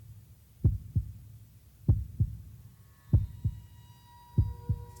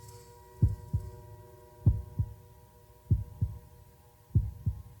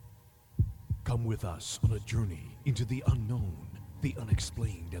Come with us on a journey into the unknown, the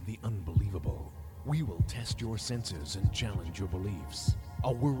unexplained, and the unbelievable. We will test your senses and challenge your beliefs.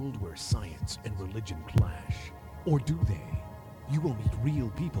 A world where science and religion clash. Or do they? You will meet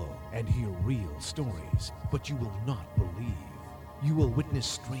real people and hear real stories, but you will not believe. You will witness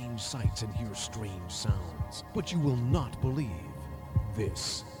strange sights and hear strange sounds, but you will not believe.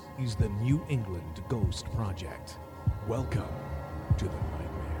 This is the New England Ghost Project. Welcome to the nightmare.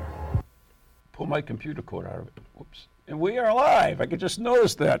 Pull my computer cord out of it. Whoops. And we are live. I could just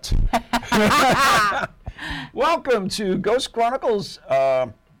notice that. Welcome to Ghost Chronicles.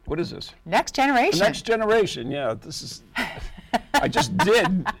 What is this? Next Generation. The Next Generation, yeah. This is. I just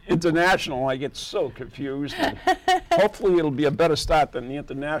did international. I get so confused. And hopefully it'll be a better start than the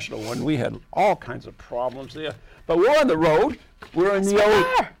international one. We had all kinds of problems there. But we're on the road. We're in the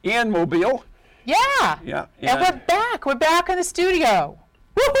old Ann-mobile. Yeah. Yeah. And we're back. We're back in the studio.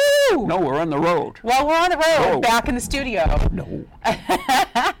 Woohoo! No, we're on the road. Well, we're on the road. No. Back in the studio. No.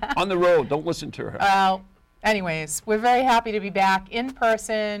 On the road. Don't listen to her. Anyways, we're very happy to be back in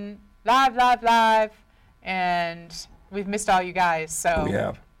person, live, and we've missed all you guys, so We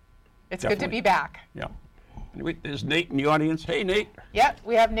have. it's Definitely. good to be back. Yeah. Anyway, there's Nate in the audience. Hey, Nate. Yep,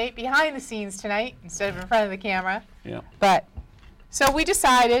 we have Nate behind the scenes tonight instead of in front of the camera. Yeah. But, so we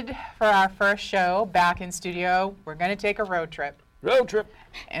decided for our first show back in studio, we're going to take a road trip. Road trip.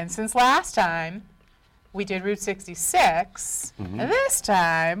 And since last time we did Route 66, this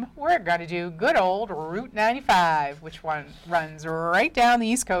time we're going to do good old Route 95, which one runs right down the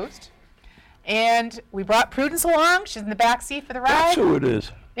East Coast. And we brought Prudence along. She's in the back seat for the ride. That's who it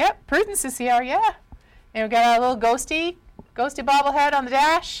is. Yep, Prudence is here, yeah. And we got our little ghosty bobblehead on the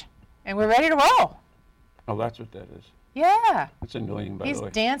dash, and we're ready to roll. Oh, that's what that is. Yeah. It's annoying, by He's the way.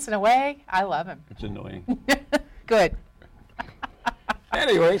 dancing away. I love him. It's annoying. Good.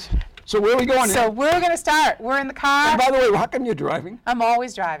 Anyways, so where are we going? So Nate? we're going to start. We're in the car. And by the way, how come you're driving? I'm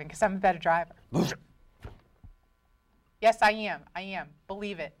always driving because I'm a better driver. Yes, I am.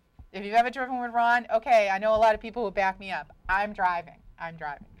 Believe it. If you've ever driven with Ron, okay, I know a lot of people will back me up. I'm driving.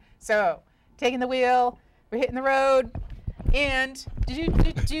 So, taking the wheel, we're hitting the road, and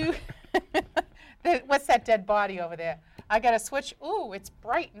what's that dead body over there? I got to switch. Ooh, it's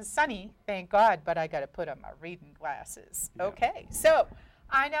bright and sunny, thank God, but I got to put on my reading glasses. Yeah. Okay, so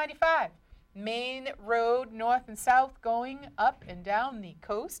I-95, main road north and south going up and down the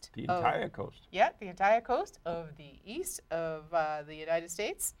coast. The entire coast. Yeah, the entire coast of the east of the United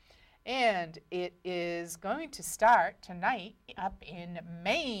States. And it is going to start tonight up in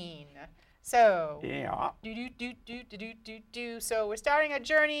Maine. So, Yeah. So we're starting a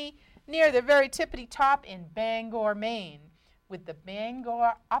journey near the very tippity top in Bangor, Maine, with the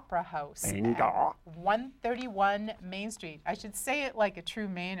Bangor Opera House Bangor. at 131 Main Street. I should say it like a true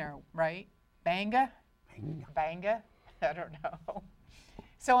Mainer, right? Banga? Banga? I don't know.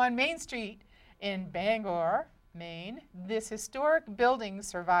 So on Main Street in Bangor, Maine, this historic building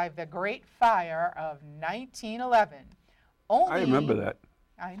survived the Great Fire of 1911. I remember that.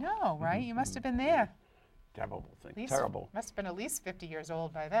 I know, right? You must have been there. Terrible thing. At least- Terrible. Must have been at least 50 years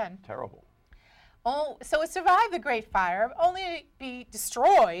old by then. Terrible. Oh, so it survived the Great Fire, only to be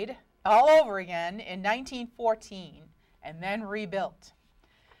destroyed all over again in 1914 and then rebuilt.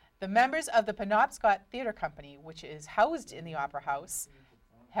 The members of the Penobscot Theatre Company, which is housed in the Opera House,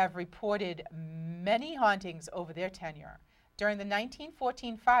 have reported many hauntings over their tenure. During the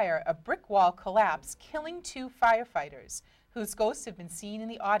 1914 fire, a brick wall collapsed, killing 2 firefighters, whose ghosts have been seen in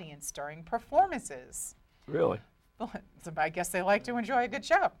the audience during performances. Really? So I guess they like to enjoy a good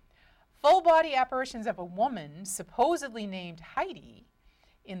show. Full-body apparitions of a woman, supposedly named Heidi,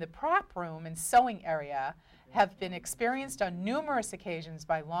 in the prop room and sewing area have been experienced on numerous occasions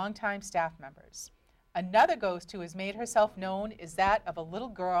by longtime staff members. Another ghost who has made herself known is that of a little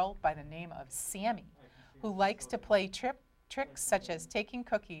girl by the name of Sammy, who likes to play tricks such as taking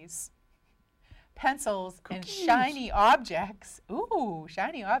cookies, pencils, and shiny objects. Ooh,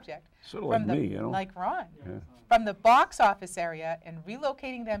 shiny object. Sort of like from the, me, you know? Like Ron. Yeah. From the box office area and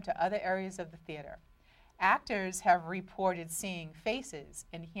relocating them to other areas of the theater. Actors have reported seeing faces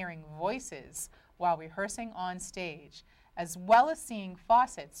and hearing voices while rehearsing on stage, as well as seeing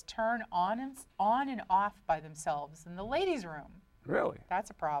faucets turn on and off by themselves in the ladies' room. Really? That's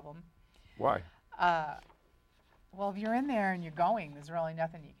a problem. Why? Well, if you're in there and you're going, there's really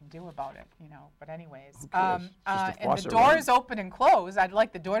nothing you can do about it, you know. But anyways, Who cares? Just a and the faucet doors open and close. I'd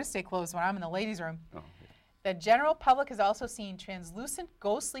like the door to stay closed when I'm in the ladies' room. Oh, The general public has also seen translucent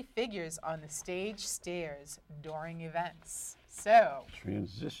ghostly figures on the stage stairs during events. So,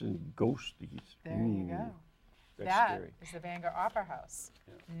 Transition ghosties. there you go. That scary. is the Bangor Opera House.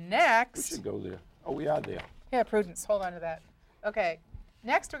 We Next, should go there. Oh, we are there. here, Prudence, hold on to that. Okay,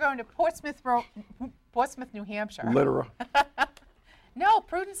 next we're going to Portsmouth, New Hampshire. Litera. No,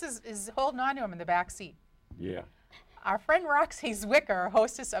 Prudence is holding on to him in the back seat. Yeah. Our friend Roxy Zwicker,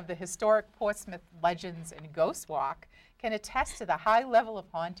 hostess of the historic Portsmouth Legends and Ghost Walk, can attest to the high level of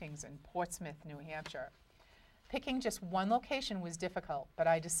hauntings in Portsmouth, New Hampshire. Picking just one location was difficult, but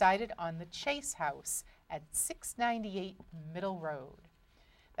I decided on the Chase House at 698 Middle Road.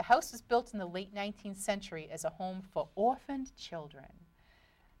 The house was built in the late 19th century as a home for orphaned children.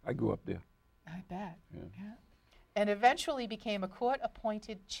 I grew up there. I bet. Yeah. Yeah. And eventually became a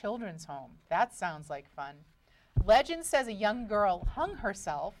court-appointed children's home. That sounds like fun. Legend says a young girl hung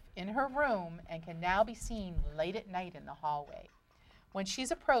herself in her room and can now be seen late at night in the hallway. When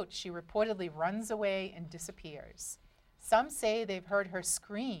she's approached, she reportedly runs away and disappears. Some say they've heard her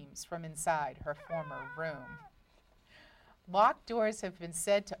screams from inside her former room. Locked doors have been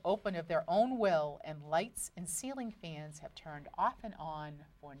said to open of their own will, and lights and ceiling fans have turned off and on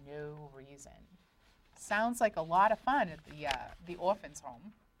for no reason. Sounds like a lot of fun at the orphan's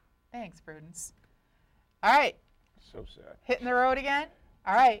home. Thanks, Prudence. All right, So sad. hitting the road again?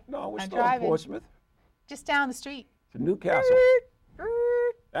 All right, No, we're I'm still in driving. Portsmouth. Just down the street. To Newcastle.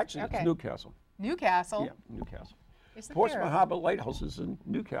 Actually, Okay. it's Newcastle. Newcastle. Yeah, Newcastle. Isn't Portsmouth there, Harbor Lighthouse is in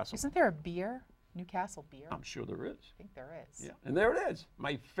Newcastle. isn't there a beer? Newcastle beer? I'm sure there is. I think there is. Yeah, and there it is,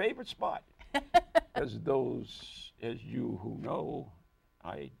 my favorite spot. As those, as you who know,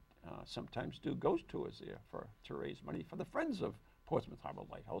 I sometimes do ghost tours there to raise money for the Friends of Portsmouth Harbor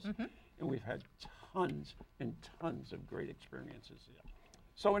Lighthouse, and we've had tons and tons of great experiences there.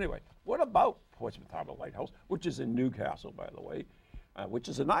 So anyway, what about Portsmouth Harbor Lighthouse, which is in Newcastle, by the way, which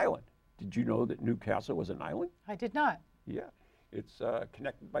is an island? Did you know that Newcastle was an island? I did not. Yeah, it's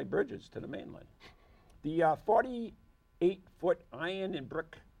connected by bridges to the mainland. The 48-foot iron and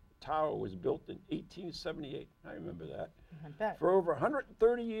brick tower was built in 1878. I remember that. I bet. For over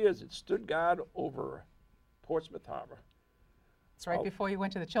 130 years, it stood guard over Portsmouth Harbor. It's right before you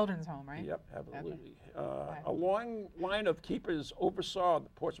went to the children's home, right? Yep, absolutely. A long line of keepers oversaw the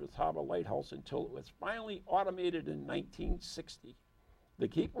Portsmouth Harbor Lighthouse until it was finally automated in 1960. The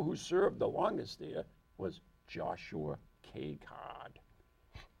keeper who served the longest there was Joshua K. Card,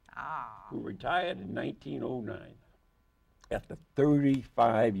 who retired in 1909 after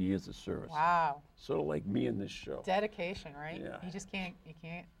 35 years of service. Wow. Sort of like me in this show. Dedication, right? Yeah. You just can't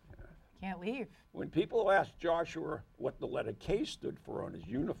leave. When people asked Joshua what the letter K stood for on his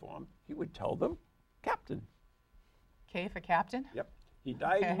uniform, he would tell them, Captain. K for captain? Yep. He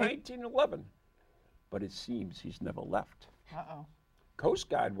died in Okay. 1911, but it seems he's never left. Uh-oh. Coast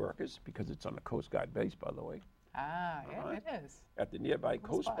Guard workers, because it's on a Coast Guard base, by the way, Ah, yeah, Uh-huh. it is. at the nearby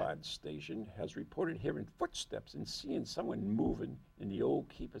Cool Coast spot. Guard station has reported hearing footsteps and seeing someone moving in the old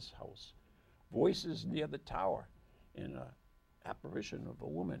keeper's house. Voices near the tower and an apparition of a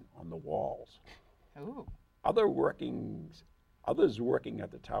woman on the walls. Ooh. Others working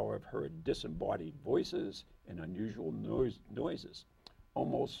at the tower have heard disembodied voices and unusual noises.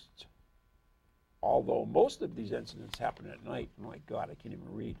 Although most of these incidents happen at night. My God, I can't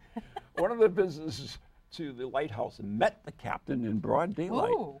even read. One of the visitors to the lighthouse met the captain in broad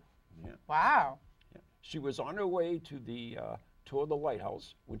daylight. Ooh. Yeah. Wow. Yeah. She was on her way to the tour of the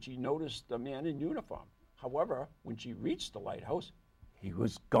lighthouse when she noticed a man in uniform. However, when she reached the lighthouse, he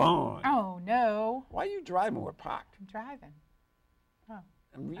was gone. Oh, no. Why are you driving? We're parked. I'm driving. Oh.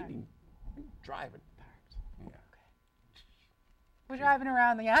 I'm reading. Driving. Yeah. We're driving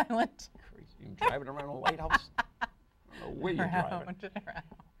around the island. Crazy. You driving around a lighthouse? I don't know where you're driving. Around and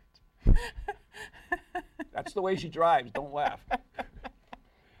around. That's the way she drives. Don't laugh.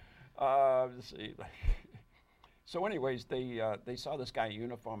 Let's see. So, anyways, they saw this guy in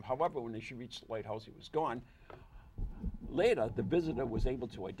uniform. However, when she reached the lighthouse, he was gone. Later, the visitor was able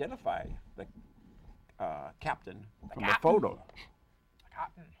to identify the captain from the photo.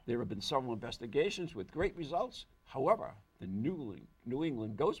 Cotton. There have been several investigations with great results. However, the New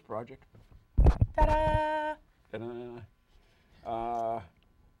England Ghost Project Ta-da!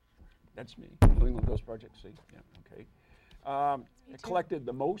 that's me. New England Ghost Project, see? Yeah, okay. It collected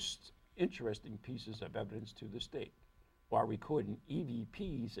the most interesting pieces of evidence to this date. While recording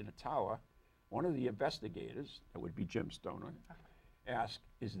EVPs in a tower, one of the investigators, that would be Jim Stoner, asked,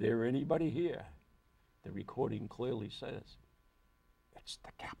 "Is there anybody here?" The recording clearly says, "It's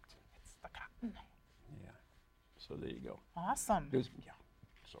the captain." It's the cotton. Yeah. So there you go. Awesome. Yeah.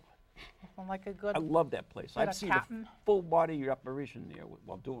 So Nothing like a good. I love that place. Got I've a seen captain? a full body apparition there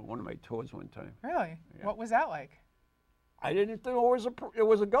while doing one of my tours one time. Really? Yeah. What was that like? I didn't think it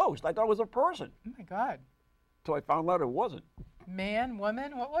was a ghost. I thought it was a person. Oh my God. till I found out it wasn't. Man,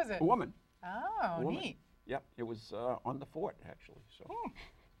 woman, what was it? A woman. Oh, A woman. neat. Yep, it was on the fort, actually. So,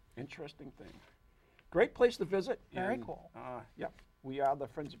 interesting thing. Great place to visit. Very and, cool. Yep, we are the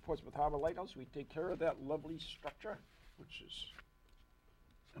Friends of Portsmouth Harbor Lighthouse. We take care of that lovely structure, which is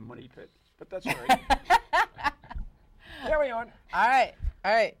a money pit, but that's all right. Carry on. All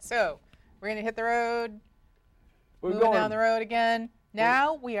right. So we're gonna hit the road. We're Moving going down the road again.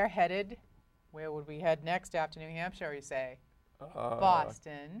 Now we are headed. Where would we head next after New Hampshire? You say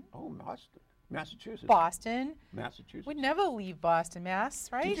Boston. Oh, Boston, Massachusetts. Boston. Massachusetts. We'd never leave Boston, Mass,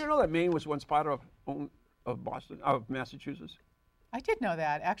 right? Did you know that Maine was once part of Boston, of Massachusetts? I did know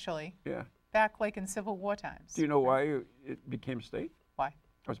that actually, Yeah. back like in Civil War times. Do you know why it became a state? Why?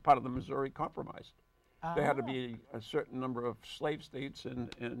 It was part of the Missouri Compromise. There had to Oh. be a certain number of slave states and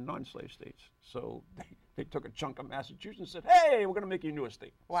non-slave states. So they took a chunk of Massachusetts and said, hey, we're going to make you a new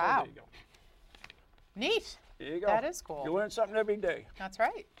state. Wow. So there you go. Neat. There you go. That is cool. You learn something every day. That's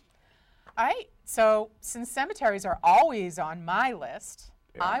right. All right. So since cemeteries are always on my list,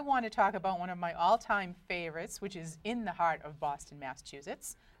 Yeah. I want to talk about one of my all-time favorites, which is in the heart of Boston,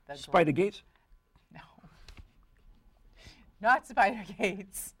 Massachusetts. The Spider Gates? No. Not Spider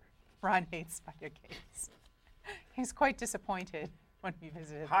Gates. Ron hates Spider Gates. He's quite disappointed when we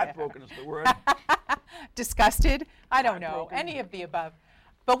visited Heartbroken is the word. there. Disgusted? I don't know. Heartbroken. Any of the above.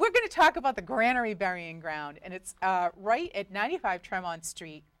 But we're going to talk about the Granary Burying Ground, and it's right at 95 Tremont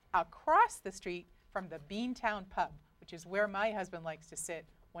Street, across the street from the Beantown Pub, which is where my husband likes to sit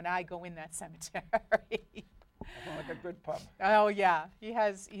when I go in that cemetery. Sound like a good pub. Oh yeah,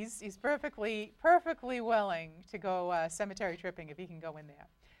 he's perfectly willing to go cemetery tripping if he can go in there.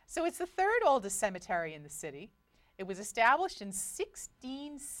 So it's the third oldest cemetery in the city. It was established in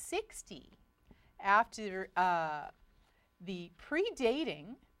 1660 after the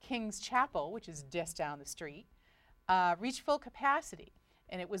predating King's Chapel, which is just down the street, reached full capacity.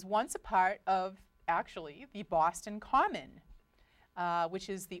 And it was once a part of, actually, the Boston Common, which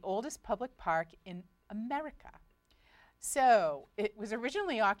is the oldest public park in America. So it was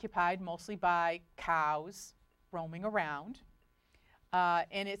originally occupied mostly by cows roaming around,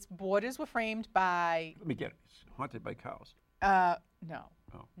 and its borders were framed by, Let me get it. It's haunted by cows. no,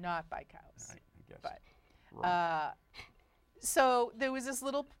 Oh. not by cows. I guess. But Right. so there was this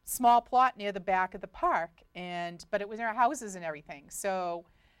little small plot near the back of the park, but it was near houses and everything. So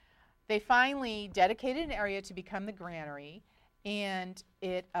they finally dedicated an area to become the granary, and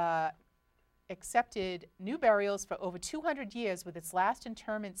it accepted new burials for over 200 years, with its last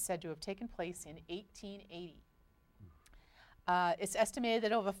interment said to have taken place in 1880. It's estimated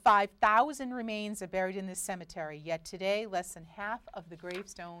that over 5,000 remains are buried in this cemetery, yet today less than half of the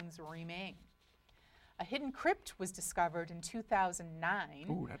gravestones remain. A hidden crypt was discovered in 2009.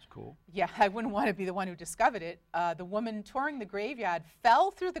 Ooh, that's cool. Yeah, I wouldn't want to be the one who discovered it. The woman touring the graveyard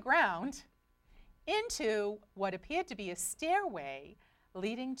fell through the ground into what appeared to be a stairway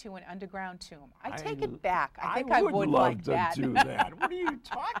leading to an underground tomb. I take it back. I think I would love like to that. do that. What are you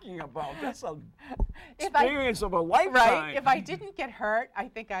talking about? That's an If I- experience of a lifetime. Right? If I didn't get hurt, I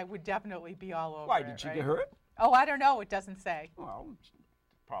think I would definitely be all over Why, it, did you right? get hurt? Oh, I don't know. It doesn't say. Well,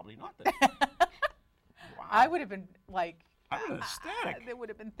 probably not then. Wow. I would have been like, I'm ecstatic. there would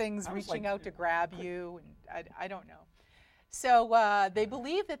have been things I was reaching like, out to grab you, and I don't know. So they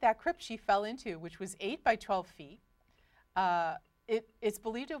believe that crypt she fell into, which was 8 by 12 feet, it's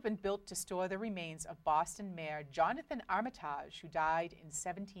believed to have been built to store the remains of Boston Mayor Jonathan Armitage, who died in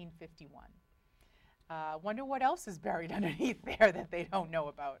 1751. Wonder what else is buried underneath there that they don't know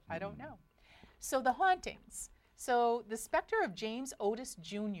about. I don't know. So the hauntings. So the specter of James Otis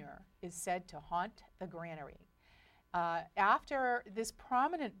Jr. is said to haunt the granary. After this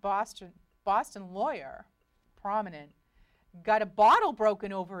prominent Boston lawyer, got a bottle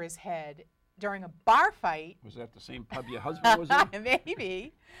broken over his head during a bar fight, Was that the same pub your husband was in?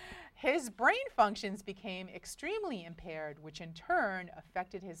 maybe, his brain functions became extremely impaired, which in turn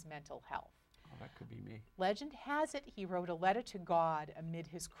affected his mental health. Oh, that could be me. Legend has it he wrote a letter to God amid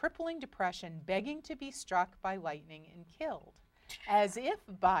his crippling depression, begging to be struck by lightning and killed. As if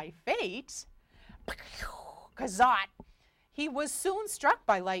by fate, kazat, he was soon struck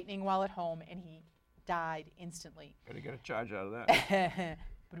by lightning while at home, and he died instantly. Better get a charge out of that.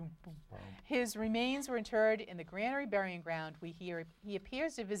 Boom, boom. His remains were interred in the Granary Burying Ground, where he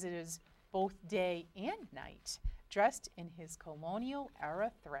appears to visitors both day and night, dressed in his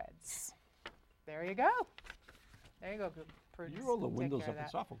colonial-era threads. There you go. There you go, Prudence. You roll the Take windows care up. of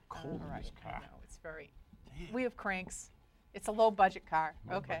It's that. awful cold All in right, this I car. know, it's very. Damn. We have cranks. It's a low-budget car.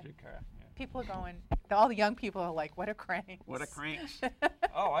 No Okay. budget car, yeah. People are going. All the young people are like, "What are cranks?" What a cranks.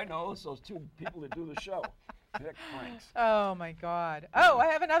 Oh, I know. It's those two people that do the show. Dick Franks. Oh my God. Oh, I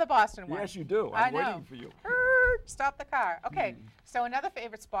have another Boston one. Yes, you do. I I'm know. waiting for you. Stop the car. Okay, so another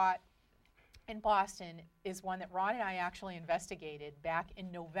favorite spot in Boston is one that Ron and I actually investigated back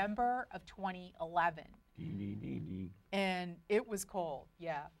in November of 2011. And it was cold,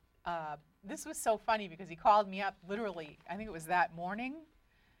 yeah. This was so funny because he called me up literally, I think it was that morning.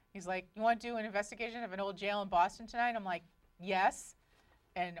 He's like, you want to do an investigation of an old jail in Boston tonight? I'm like, yes.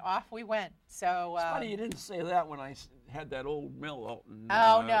 And off we went. So It's funny you didn't say that when I had that old mill out in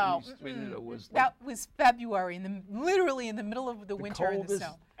oh no, East Windsor. It was that was February, literally in the middle of the winter in the coldest,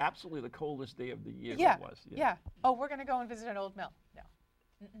 snow. absolutely the coldest day of the year Yeah, it was. yeah. Oh, we're gonna go and visit an old mill. No,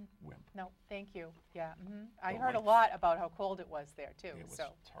 Wimp. no, thank you. Yeah, I Don't heard a like- lot about how cold it was there too. It was so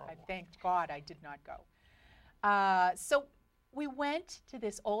I terrible. thanked God I did not go. So we went to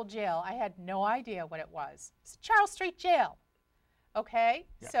this old jail. I had no idea what it was. It's Charles Street Jail. Okay,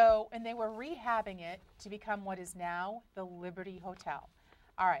 Yeah. so, and they were rehabbing it to become what is now the Liberty Hotel.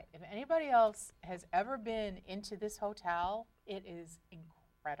 All right, if anybody else has ever been into this hotel, it is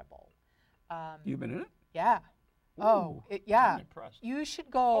incredible. You've been in it? Yeah. Ooh, yeah. I'm impressed. You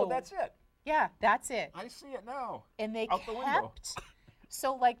should go. Oh, that's it. Yeah, that's it. I see it now. And they Out the window.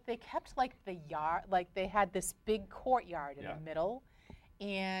 so like they kept like the yard, like they had this big courtyard in Yeah. the middle,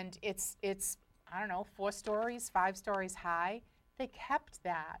 and it's I don't know, 4 stories, 5 stories high. They kept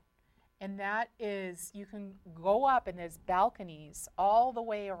that, and that is, you can go up and there's balconies all the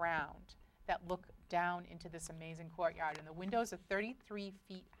way around that look down into this amazing courtyard, and the windows are 33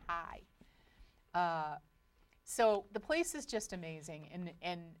 feet high. So the place is just amazing,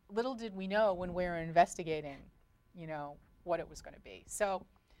 and little did we know when we were investigating, you know, what it was going to be. So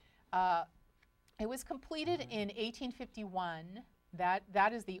it was completed in 1851.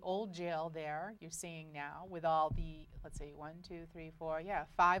 That is the old jail there you're seeing now with all the, let's see, 1, 2, 3, 4,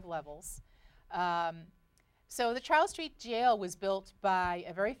 5 levels. So the Charles Street Jail was built by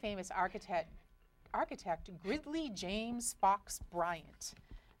a very famous architect Gridley James Fox Bryant,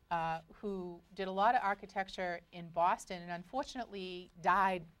 who did a lot of architecture in Boston and unfortunately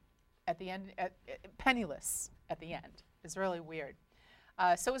died at the end, penniless at the end. It's really weird.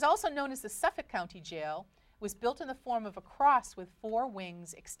 So it was also known as the Suffolk County Jail. It was built in the form of a cross with 4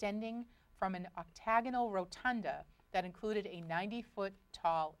 wings extending from an octagonal rotunda that included a 90-foot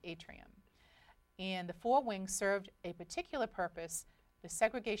tall atrium. And the 4 wings served a particular purpose, the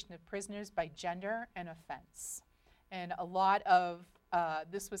segregation of prisoners by gender and offense. And a lot of,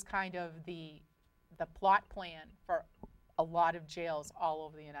 this was kind of the plot plan for a lot of jails all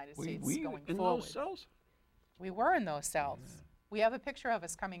over the United States going in forward. those cells? We were in those cells. We have a picture of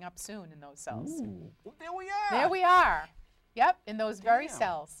us coming up soon in those cells. Ooh, well, there we are. There we are. Yep, in those very Damn.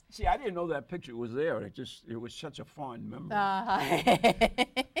 cells. See, I didn't know that picture was there. It was such a fond memory.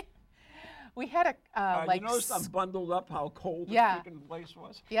 We had a like. you noticed I'm bundled up. How cold Yeah. the freaking place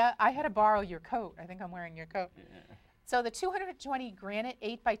was. Yeah, I had to borrow your coat. I think I'm wearing your coat. Yeah. So the 220 granite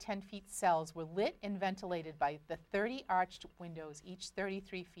 8 by 10 feet cells were lit and ventilated by the 30 arched windows, each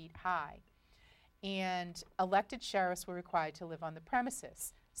 33 feet high. And elected sheriffs were required to live on the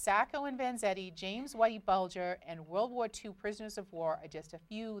premises. Sacco and Vanzetti, James Whitey Bulger, and World War II prisoners of war are just a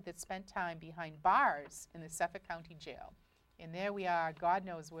few that spent time behind bars in the Suffolk County Jail. And there we are. God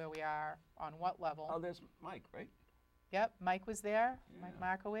knows where we are, on what level. Oh, there's Mike, right? Yep, Mike was there. Yeah. Mike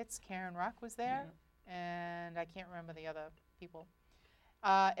Markowitz, Karen Rock was there, and I can't remember the other people.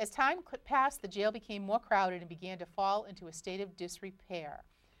 As time passed, the jail became more crowded and began to fall into a state of disrepair.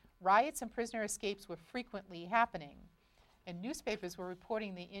 Riots and prisoner escapes were frequently happening, and newspapers were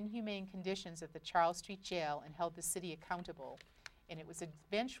reporting the inhumane conditions at the Charles Street Jail and held the city accountable, and it was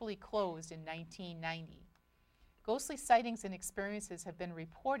eventually closed in 1990. Ghostly sightings and experiences have been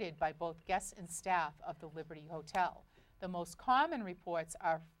reported by both guests and staff of the Liberty Hotel. The most common reports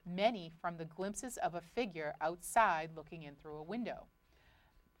are many from the glimpses of a figure outside looking in through a window.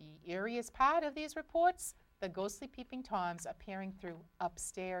 The eeriest part of these reports, the ghostly peeping Toms appearing through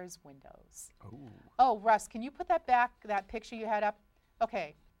upstairs windows. Oh, Russ, can you put that back, that picture you had up?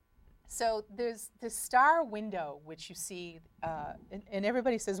 Okay, so there's this star window, which you see, and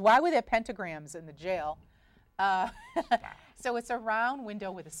everybody says, why were there pentagrams in the jail? So it's a round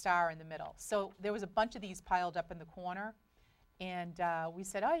window with a star in the middle. So there was a bunch of these piled up in the corner, and we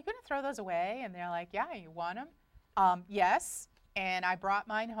said, oh, you're going to throw those away? And they're like, yeah, you want them? Yes. And I brought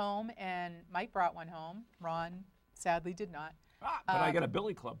mine home, and Mike brought one home. Ron sadly did not. But I got a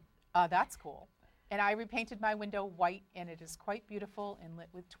billy club. That's cool. And I repainted my window white, and it is quite beautiful and lit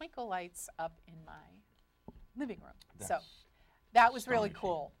with twinkle lights up in my living room. So that was really astonishing.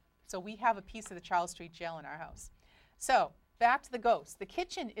 cool. So we have a piece of the Charles Street Jail in our house. So back to the ghosts. The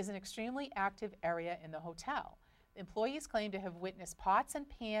kitchen is an extremely active area in the hotel. Employees claim to have witnessed pots and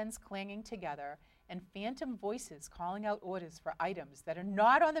pans clanging together and phantom voices calling out orders for items that are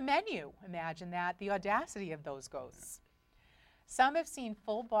not on the menu. Imagine that, the audacity of those ghosts. Some have seen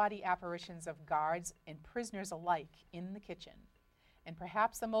full-body apparitions of guards and prisoners alike in the kitchen. And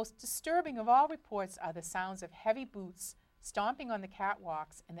perhaps the most disturbing of all reports are the sounds of heavy boots stomping on the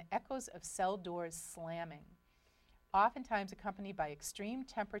catwalks and the echoes of cell doors slamming, oftentimes accompanied by extreme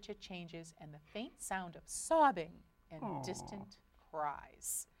temperature changes and the faint sound of sobbing and distant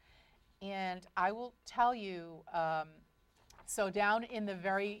cries. And I will tell you, so down in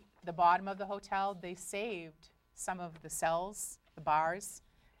the bottom of the hotel, they saved some of the cells, the bars,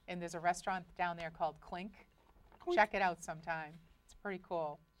 and there's a restaurant down there called Clink. Check it out sometime. It's pretty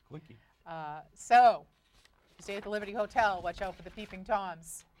cool. Clinky. So, if you stay at the Liberty Hotel, watch out for the peeping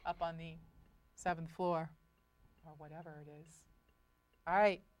Toms up on the 7th floor, or whatever it is. All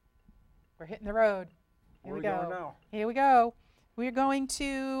right, we're hitting the road. Here we go. Where are we going now? Here we go. We're going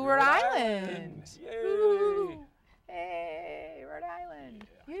to Rhode Island. Yay! Woo. Hey, Rhode Island.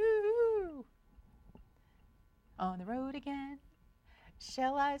 Yoo-hoo. On the road again.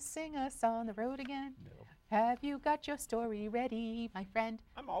 Shall I sing us on the road again? No. Have you got your story ready, my friend?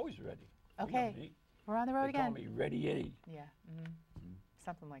 I'm always ready. You know Okay, me. we're on the road They call again. me Ready Eddie. Yeah,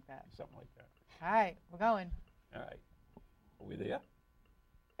 something like that. Something like that. All right, we're going. All right. Are we there?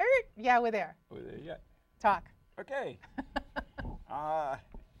 Yeah, we're there. Are we there yet? Talk. Okay.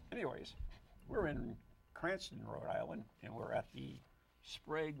 Anyways, we're in Cranston, Rhode Island, and we're at the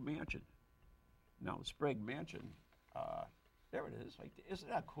Sprague Mansion. Now, the Sprague Mansion, there it is. Like, isn't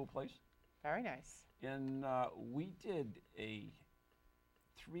that a cool place? Very nice. And we did a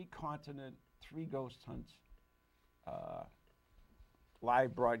 3-continent, 3 ghost hunts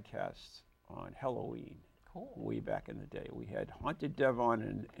live broadcasts on Halloween. Cool. Way back in the day. We had Haunted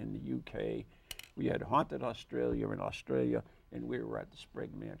Devon in the UK. We had Haunted Australia in Australia, and we were at the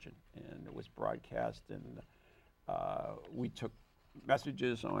Sprague Mansion. And it was broadcast, and we took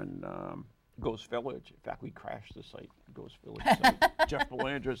messages on Ghost Village. In fact, we crashed the site, Ghost Village site. Jeff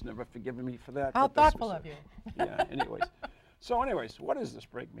Belanger's never forgiven me for that. How but this thoughtful was of you. Yeah, anyways. Anyways, what is the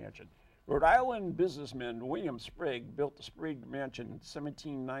Sprague Mansion? Rhode Island businessman William Sprague built the Sprague Mansion in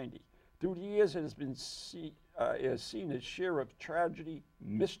 1790. Through the years, it has been has seen its share of tragedy,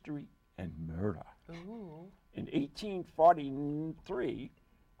 mystery, and murder. Ooh. In 1843,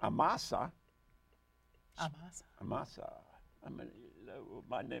 Amasa,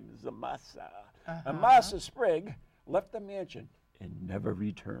 my name is Amasa. Amasa Sprague left the mansion and never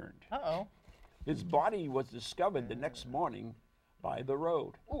returned. Uh-oh. His body was discovered the next morning by the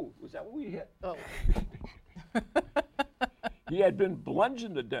road. Ooh, was that what we hit? Oh. He had been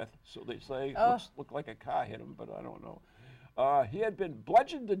bludgeoned to death, so they say. Oh. Looked like a car hit him, but I don't know. He had been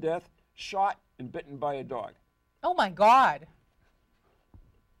bludgeoned to death, shot, and bitten by a dog. Oh, my God.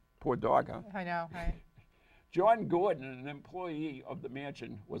 Poor dog, huh? I know, right? John Gordon, an employee of the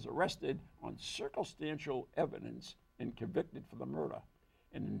mansion, was arrested on circumstantial evidence and convicted for the murder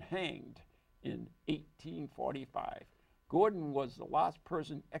and hanged in 1845. Gordon was the last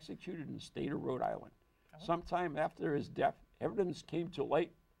person executed in the state of Rhode Island. Sometime after his death, evidence came to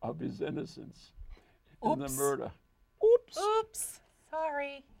light of his innocence in the Oops. murder. Oops. Oops.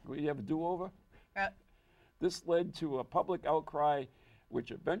 Sorry. We have a do-over? Uh, This led to a public outcry,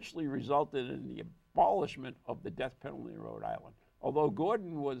 which eventually resulted in the abolishment of the death penalty in Rhode Island. Although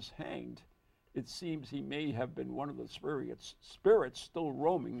Gordon was hanged, it seems he may have been one of the spirits still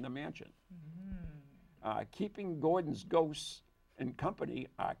roaming the mansion. Keeping Gordon's ghosts in company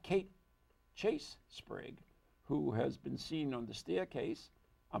are Kate Chase Sprague, who has been seen on the staircase,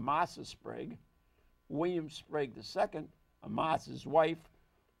 Amasa Sprague, William Sprague II, Amasa's wife,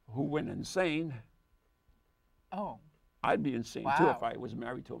 who went insane. oh. I'd be insane too if Wow. I was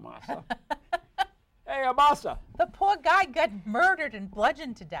married to Amasa. Hey, Amasa! The poor guy got murdered and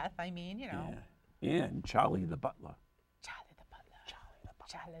bludgeoned to death. I mean, you know. Yeah. And Charlie the butler. Charlie the butler.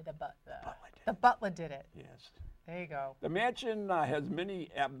 Charlie the butler. The butler did it. Yes. There you go. The mansion has many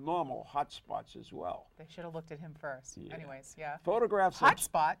abnormal hotspots as well. They should have looked at him first. Yeah. Anyways, yeah. Photographs Hot of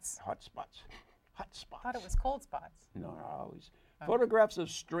spots. hotspots. Hotspots. Thought it was cold spots. No, not always. Photographs of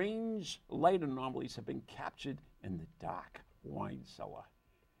strange light anomalies have been captured in the dark wine cellar.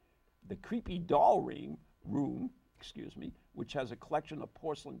 The creepy doll room, which has a collection of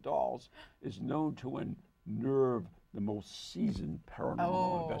porcelain dolls, is known to unnerve the most seasoned paranormal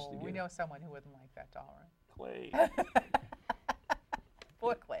Oh, investigator. we know someone who wouldn't like that doll, right? Clay.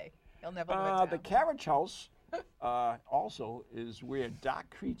 Poor Clay. He'll never live The it down. carriage house also is where dark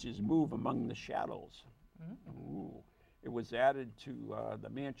creatures move among the shadows. Ooh. It was added to the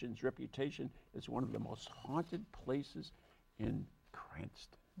mansion's reputation as one of the most haunted places in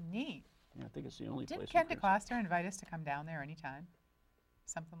Cranston. Neat. Yeah, I think it's the only Didn't place in Ken Cranston. DeCoster invite us to come down there anytime?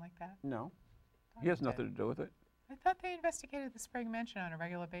 Something like that? No, Thought he has did. nothing to do with it. I thought they investigated the Sprague Mansion on a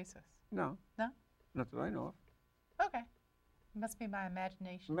regular basis. No, No? not that I know of. Okay. Must be my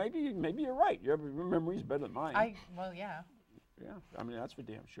imagination. Maybe you're right. Your memory's better than mine. Well, yeah. Yeah, I mean, that's for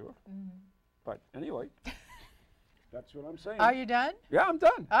damn sure. Mhm. But anyway, that's what I'm saying. Are you done? Yeah, I'm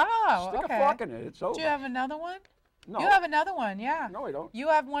done. Oh, Stick okay. a fork in it. It's over. Do you have another one? no, You have another one, yeah. no, I don't. You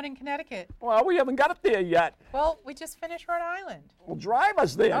have one in Connecticut. Well, we haven't got it there yet. Well, we just finished Rhode Island. Well, drive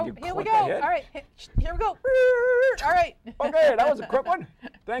us there. Oh, you here we go. clipperhead. All right, here we go. All right. Okay, that was a quick one.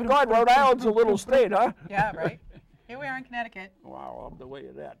 Thank God Rhode Island's a little state, huh? Yeah, right. Here we are in Connecticut. Wow, I love the way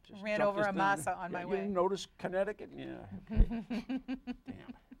of that. Just Ran jump over this a thing. massa on my You way. didn't notice Connecticut? Yeah. Okay.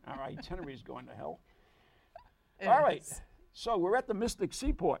 Damn. All right, itinerary's going to hell. It All right. is. So we're at the Mystic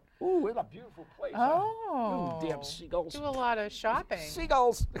Seaport. Ooh, what a beautiful place. Huh? Oh. Ooh, damn seagulls. Do a lot of shopping.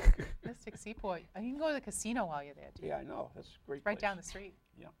 Seagulls. Mystic Seaport. You can go to the casino while you're there, too. Yeah, I know. That's a great Right place. down the street.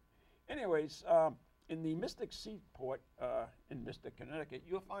 Yeah. Anyways, in the Mystic Seaport in Mystic, Connecticut,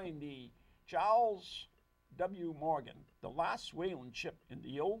 you'll find the Charles W. Morgan, the last whaling ship and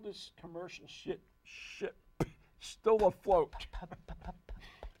the oldest commercial ship still afloat.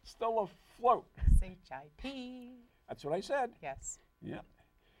 Still afloat. S-H-I-P. That's what I said. Yes. Yeah.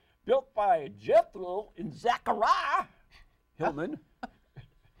 Built by Jethro and Zachariah Hillman. in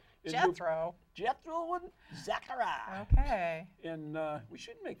New- Jethro. Jethro and Zachariah. Okay. And we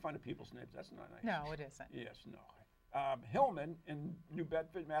shouldn't make fun of people's names. That's not nice. No, it isn't. Yes, no. Hillman in New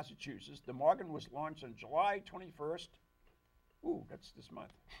Bedford, Massachusetts. The Morgan was launched on July 21st. Ooh, that's this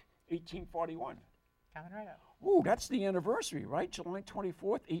month. 1841. Coming right up. Ooh, that's the anniversary, right? July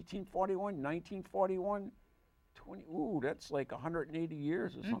 24th, 1841, 1941. 20. Ooh, that's like 180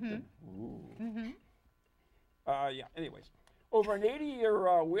 years or something. Ooh. Yeah, anyways. Over an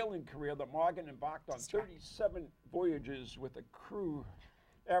 80-year whaling career, the Morgan embarked on 37 voyages with a crew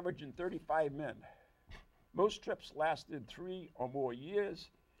averaging 35 men. Most trips lasted 3 or more years.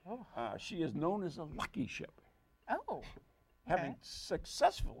 Oh. She is known as a lucky ship, Oh. having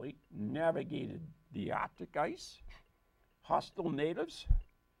successfully navigated the Arctic ice, hostile natives,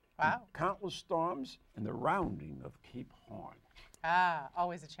 Wow. countless storms, and the rounding of Cape Horn. Ah,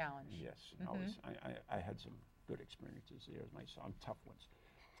 always a challenge. Yes, I had some good experiences there, some tough ones.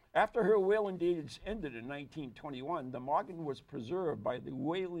 After her whaling days ended in 1921, the Morgan was preserved by the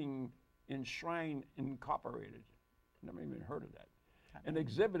Whaling Enshrine Incorporated. Never even heard of that. And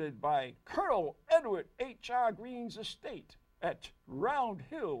exhibited by Colonel Edward H.R. Green's estate at Round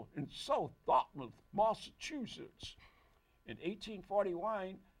Hill in South Dartmouth, Massachusetts. In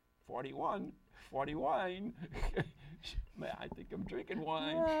 1841, 41, man, I think I'm drinking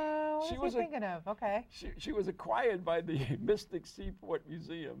wine. What She was was he thinking of? Okay. She was acquired by the Mystic Seaport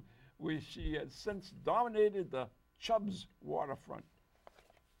Museum, where she has since dominated the Chubbs waterfront.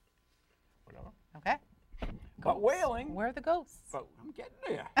 Whatever. Okay. But whaling, Where are the ghosts? but I'm getting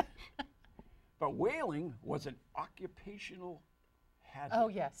there. But whaling was an occupational hazard. Oh,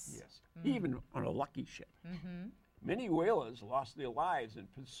 yes. Yes, even on a lucky ship. Many whalers lost their lives in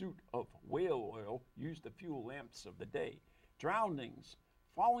pursuit of whale oil used to fuel lamps of the day. Drownings,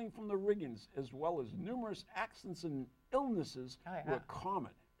 falling from the riggings, as well as numerous accidents and illnesses Oh, yeah. were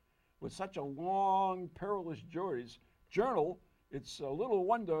common. With such a long, perilous journal, it's a little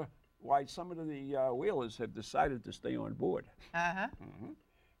wonder why some of the whalers have decided to stay on board. Uh-huh.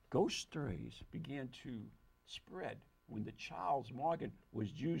 Ghost stories began to spread when the Charles Morgan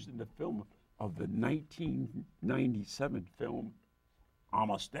was used in the film of the 1997 film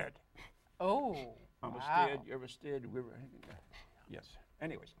Almost Dead. Oh. Almost wow. Dead, you ever stared? Yes.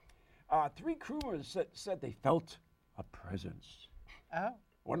 Anyways, 3 crewmen said they felt a presence. Oh.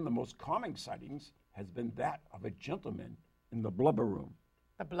 One of the most common sightings has been that of a gentleman in the blubber room.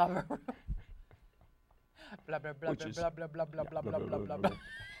 The blubber. Blah, blah, blah, Which blah, is- blah, blah, blah, blah, blah, blah, blah, blah, blah.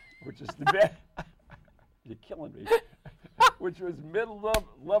 Which is the best. You're killing me. Which was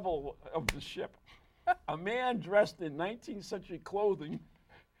mid-level of the ship. A man dressed in 19th century clothing,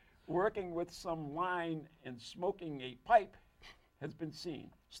 working with some line and smoking a pipe, has been seen.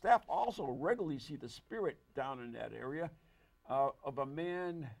 Staff also regularly see the spirit down in that area of a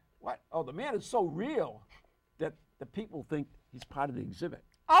man. What? Oh, the man is so real that the people think he's part of the exhibit.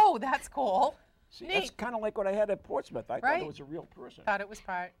 Oh, that's cool. See, that's Neat. kind of like what I had at Portsmouth. I thought Right. it was a real person. Thought it was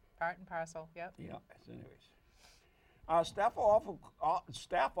part and parcel. Yep. Yeah. So anyways,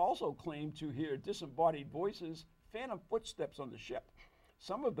 staff also claimed to hear disembodied voices, phantom footsteps on the ship.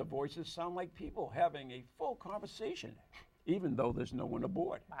 Some of the voices sound like people having a full conversation, even though there's no one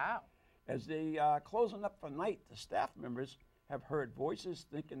aboard. Wow. As they are closing up for night, the staff members have heard voices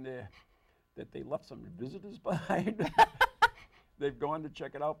thinking that they left some visitors behind. They've gone to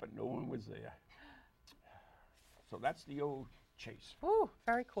check it out, but no one was there. So that's the old chase. Ooh,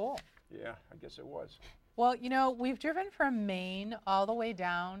 very cool. Yeah, I guess it was. Well, we've driven from Maine all the way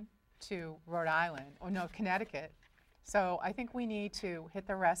down to Rhode Island, or no, Connecticut. So I think we need to hit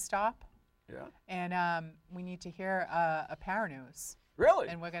the rest stop, Yeah. and we need to hear a Paranews. Really?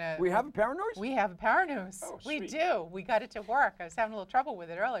 And we're gonna. We have a Paranews? We have a Paranews. Oh, we sweet. do. We got it to work. I was having a little trouble with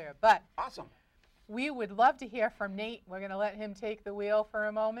it earlier, but Awesome. we would love to hear from Nate. We're going to let him take the wheel for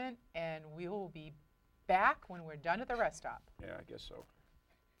a moment, and we will be back when we're done at the rest stop. Yeah, I guess so.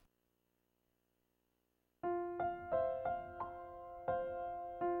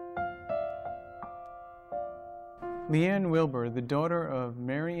 Leanne Wilbur, the daughter of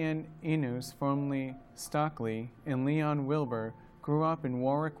Mary Ann Innes, formerly Stockley, and Leon Wilbur, grew up in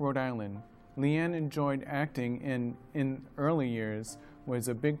Warwick, Rhode Island. Leanne enjoyed acting and, in early years, was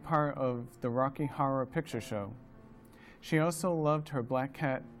a big part of the Rocky Horror Picture Show. She also loved her black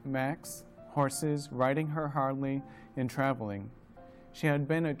cat, Max, horses, riding her Harley, and traveling. She had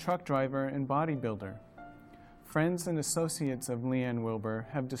been a truck driver and bodybuilder. Friends and associates of Leanne Wilbur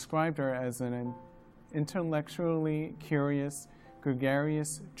have described her as an intellectually curious,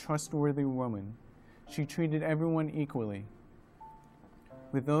 gregarious, trustworthy woman. She treated everyone equally.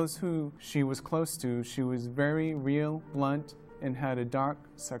 With those who she was close to, she was very real, blunt, and had a dark,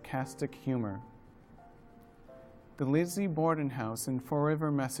 sarcastic humor. The Lizzie Borden House in Fall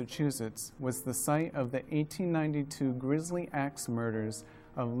River, Massachusetts, was the site of the 1892 grisly axe murders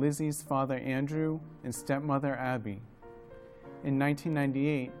of Lizzie's father Andrew and stepmother Abby. In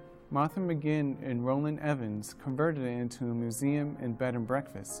 1998, Martha McGinn and Roland Evans converted it into a museum and bed and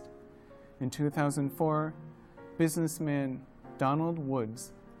breakfast. In 2004, businessman Donald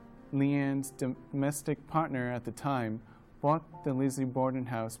Woods, Leanne's domestic partner at the time, bought the Lizzie Borden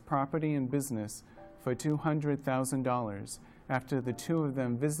House property and business for $200,000 after the two of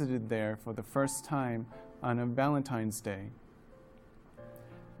them visited there for the first time on a Valentine's Day.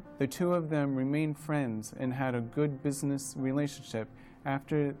 The two of them remained friends and had a good business relationship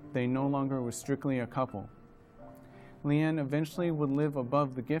after they no longer were strictly a couple. Leanne eventually would live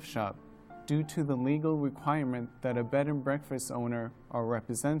above the gift shop due to the legal requirement that a bed and breakfast owner or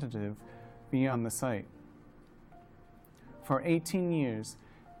representative be on the site. For 18 years,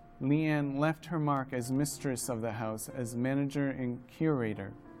 Leanne left her mark as mistress of the house as manager and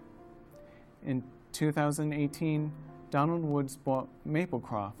curator. In 2018, Donald Woods bought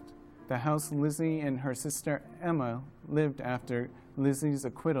Maplecroft, the house Lizzie and her sister Emma lived after Lizzie's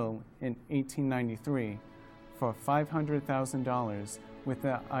acquittal in 1893, for $500,000 with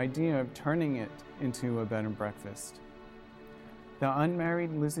the idea of turning it into a bed and breakfast. The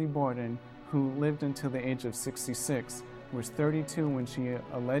unmarried Lizzie Borden, who lived until the age of 66, was 32 when she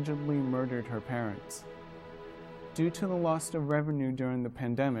allegedly murdered her parents. Due to the loss of revenue during the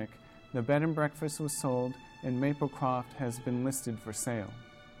pandemic, the bed and breakfast was sold and Maplecroft has been listed for sale.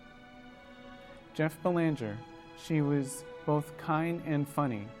 Jeff Belanger, she was both kind and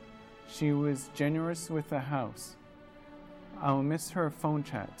funny. She was generous with the house. I'll miss her phone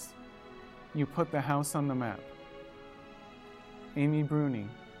chats. You put the house on the map. Amy Bruni,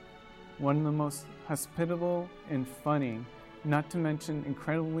 one of the most hospitable and funny, not to mention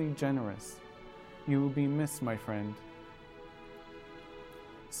incredibly generous. You will be missed, my friend.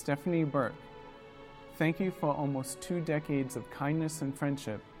 Stephanie Burke, thank you for almost 2 decades of kindness and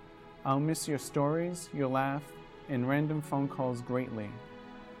friendship. I'll miss your stories, your laugh, and random phone calls greatly.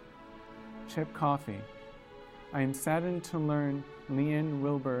 Chip Coffey, I am saddened to learn Leanne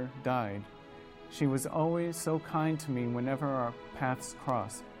Wilbur died. She was always so kind to me whenever our paths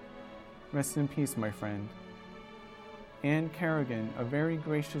crossed. Rest in peace, my friend. Anne Kerrigan, a very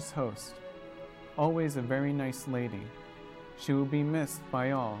gracious host, always a very nice lady. She will be missed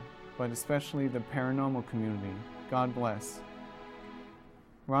by all, but especially the paranormal community. God bless.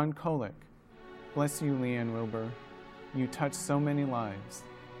 Ron Kolick, bless you, Leanne Wilbur. You touched so many lives.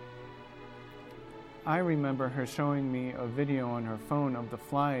 I remember her showing me a video on her phone of the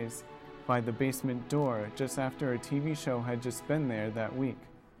flies by the basement door just after a TV show had just been there that week,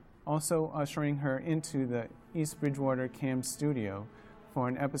 also ushering her into the East Bridgewater Cam studio for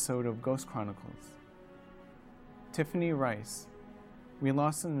an episode of Ghost Chronicles. Tiffany Rice, we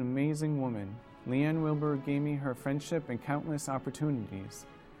lost an amazing woman. Leanne Wilbur gave me her friendship and countless opportunities.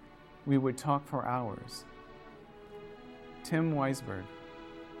 We would talk for hours. Tim Weisberg,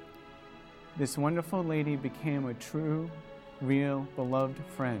 this wonderful lady became a true real, beloved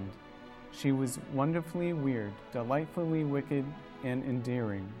friend. She was wonderfully weird, delightfully wicked, and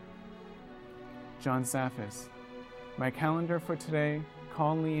endearing. John Zaffis. My calendar for today,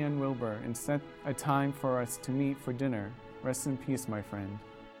 call Leanne Wilbur and set a time for us to meet for dinner. Rest in peace, my friend.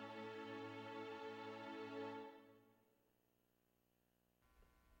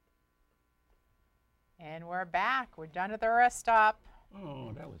 And we're back. We're done at the rest stop.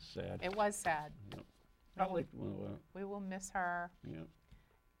 Oh, that was sad. It was sad. Yep. I like, well, We will miss her, yeah.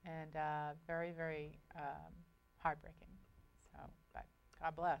 and very, very heartbreaking. So, but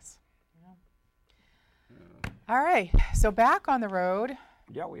God bless. You know. All right, so back on the road,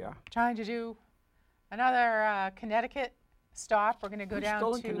 Yeah, we are. trying to do another Connecticut stop. We're going to go We're down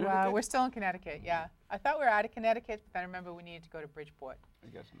still in to. Connecticut? We're still in Connecticut. Yeah, I thought we were out of Connecticut, but I remember we needed to go to Bridgeport. I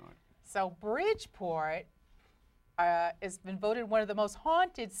guess not. So Bridgeport has been voted one of the most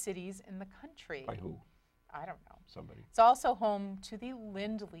haunted cities in the country. By who? I don't know. Somebody. It's also home to the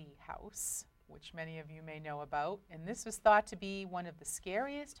Lindley House, which many of you may know about, and this was thought to be one of the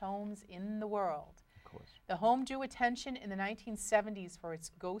scariest homes in the world. Of course. The home drew attention in the 1970s for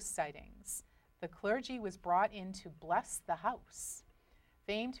its ghost sightings. The clergy was brought in to bless the house.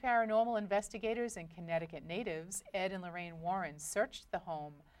 Famed paranormal investigators and Connecticut natives, Ed and Lorraine Warren, searched the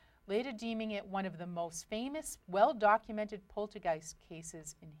home, later deeming it one of the most famous, well-documented poltergeist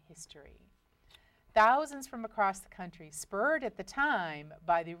cases in history. Thousands from across the country, spurred at the time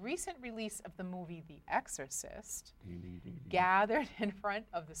by the recent release of the movie The Exorcist, gathered in front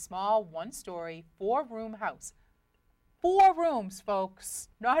of the small one-story, four-room house. 4 rooms, folks,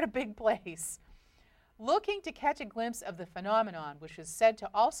 not a big place. Looking to catch a glimpse of the phenomenon, which is said to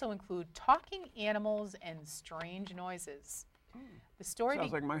also include talking animals and strange noises. The story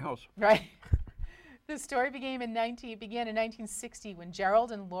Sounds like my house. Right. The story began in 1960 when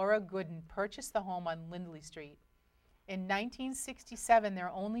Gerald and Laura Gooden purchased the home on Lindley Street. In 1967, their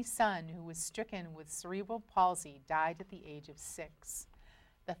only son, who was stricken with cerebral palsy, died at the age of 6.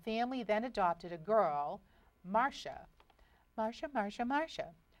 The family then adopted a girl, Marcia. Marcia.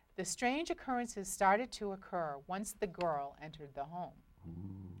 The strange occurrences started to occur once the girl entered the home.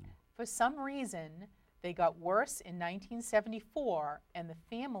 For some reason, they got worse in 1974, and the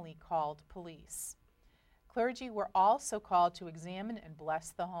family called police. Clergy were also called to examine and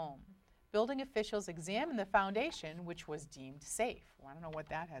bless the home. Building officials examined the foundation, which was deemed safe. Well, I don't know what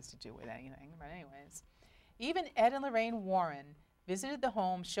that has to do with anything, but anyways. Even Ed and Lorraine Warren visited the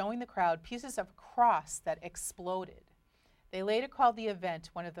home, showing the crowd pieces of cross that exploded. They later called the event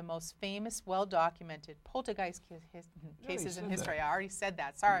one of the most famous, well-documented poltergeist cases in said history. that. I already said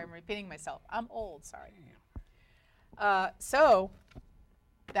that. Sorry, I'm repeating myself. I'm old, sorry. So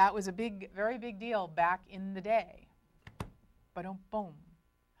that was a very big deal back in the day. Boom.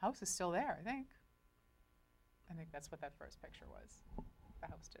 House is still there, I think. I think that's what that first picture was, the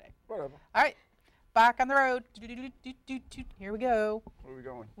house today. Whatever. All right, back on the road. Here we go. Where are we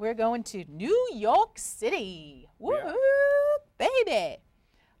going? We're going to New York City. Woo, baby.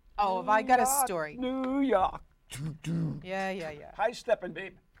 Oh, have I got a story? New York. Yeah. High stepping,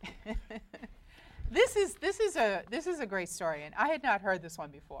 babe. This is a great story, and I had not heard this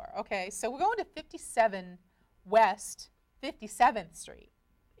one before. Okay, so we're going to 57 West 57th Street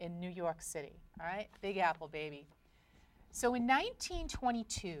in New York City. All right, Big Apple, baby. So in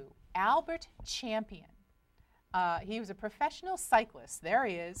 1922, Albert Champion, he was a professional cyclist. There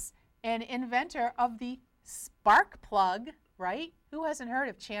he is, an inventor of the spark plug. Right? Who hasn't heard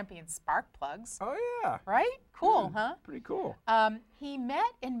of Champion spark plugs? Oh, yeah. Right? Cool, huh? Pretty cool. He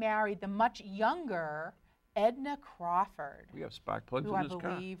met and married the much younger Edna Crawford, We have spark plugs who in I this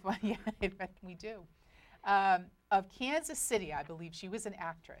car. believe, yeah, I bet we do, of Kansas City. I believe she was an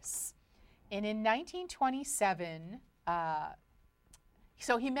actress. And in 1927,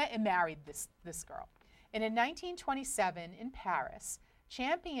 so he met and married this girl. And in 1927 in Paris,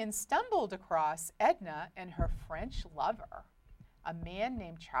 Champion stumbled across Edna and her French lover, a man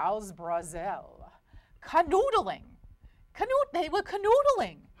named Charles Brazel, canoodling. They were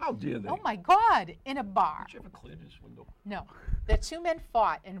canoodling. How dare they? Oh my God, in a bar. Did you ever clear this window? No. The two men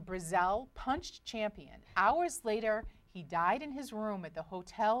fought and Brazel punched Champion. Hours later, he died in his room at the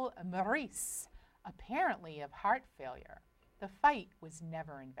Hotel Meurice, apparently of heart failure. The fight was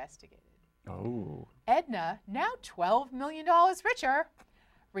never investigated. Oh. Edna, now $12 million richer,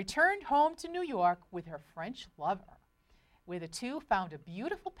 returned home to New York with her French lover, where the two found a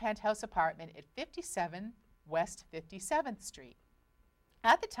beautiful penthouse apartment at 57 West 57th Street.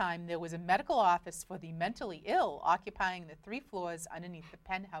 At the time, there was a medical office for the mentally ill occupying the 3 floors underneath the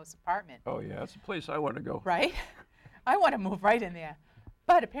penthouse apartment. Oh, yeah. That's the place I want to go. Right? I want to move right in there.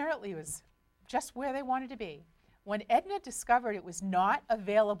 But apparently it was just where they wanted to be. When Edna discovered it was not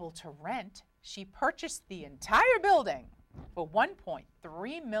available to rent, she purchased the entire building for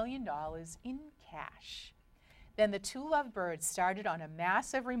 $1.3 million in cash. Then the two lovebirds started on a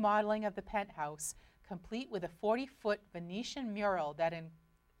massive remodeling of the penthouse, complete with a 40-foot Venetian mural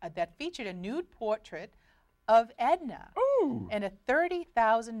that featured a nude portrait of Edna Ooh. and a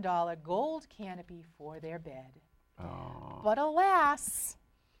 $30,000 gold canopy for their bed. Oh. But alas,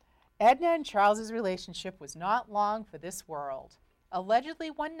 Edna and Charles's relationship was not long for this world. Allegedly,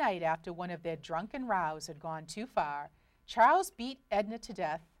 one night after one of their drunken rows had gone too far, Charles beat Edna to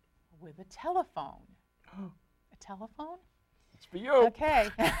death with a telephone. A telephone? It's for you. Okay.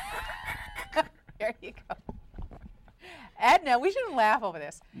 There you go. Edna, we shouldn't laugh over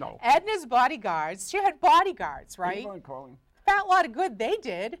this. No. Edna's bodyguards, she had bodyguards, right? Keep on calling. Fat lot of good they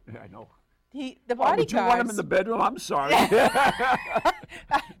did. Yeah, I know. The Oh, bodyguards. would you want him in the bedroom? I'm sorry.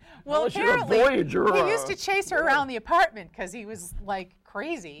 Well, Unless you're a apparently, Voyager, he used to chase her around the apartment because he was like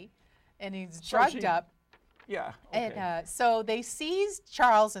crazy, and he's drugged up. Yeah. Okay. And so they seized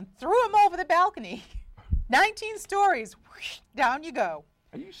Charles and threw him over the balcony. 19 stories. Whoosh, down you go.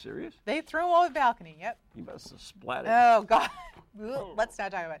 Are you serious? They threw him over the balcony. Yep. He must have splattered. Oh God. Let's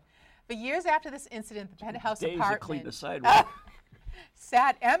not talk about it. For years after this incident, the penthouse Days to clean apartment the sidewalk.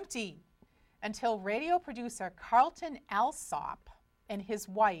 sat empty until radio producer Carlton Alsop and his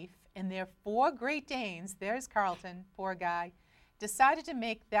wife and their 4 Great Danes, there's Carlton, poor guy, decided to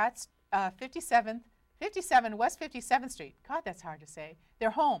make that 57 West 57th Street, God, that's hard to say, their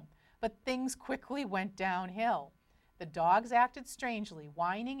home. But things quickly went downhill. The dogs acted strangely,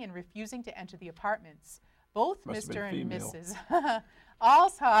 whining and refusing to enter the apartments. Both Must have Mr. been and female. Mrs.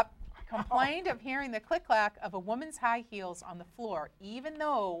 Alsop complained of hearing the click-clack of a woman's high heels on the floor, even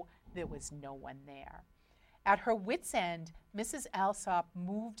though there was no one there. At her wit's end, Mrs. Alsop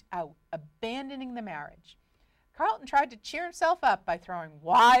moved out, abandoning the marriage. Carlton tried to cheer himself up by throwing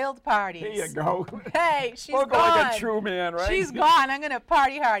wild parties. Here you go. Hey, she's Look gone. like a true man, right? She's gone. I'm going to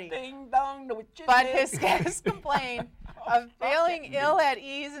party hardy. Ding dong, the witch is But dead. his guests complained of feeling ill at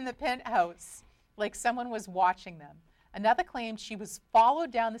ease in the penthouse, like someone was watching them. Another claimed she was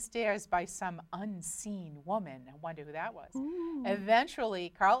followed down the stairs by some unseen woman. I wonder who that was.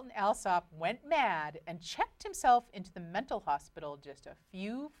 Eventually, Carlton Alsop went mad and checked himself into the mental hospital just a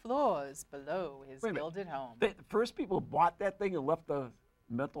few floors below his Wait a minute. gilded home. The first people bought that thing and left the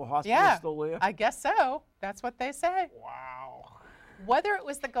mental hospital Yeah, still there? I guess so. That's what they say. Wow. Whether it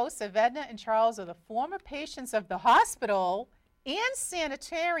was the ghosts of Edna and Charles or the former patients of the hospital and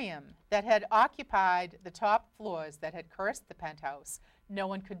sanitarium that had occupied the top floors that had cursed the penthouse, no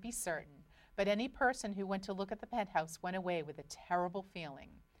one could be certain. But any person who went to look at the penthouse went away with a terrible feeling.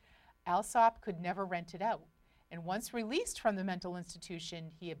 Alsop could never rent it out, and once released from the mental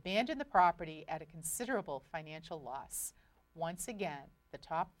institution, he abandoned the property at a considerable financial loss. Once again, the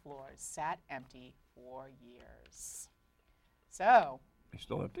top floors sat empty for years. So, They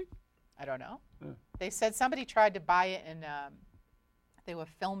still empty? I don't know. Yeah. They said somebody tried to buy it and they were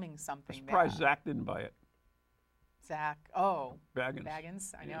filming I'm something surprised there. Zach didn't buy it. Zach, oh, Baggins.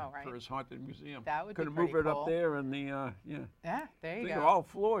 Baggins, I Yeah, know, right? For his haunted museum. That would be Could have pretty moved it cool. up there and the, yeah. Yeah, there you Think go. of all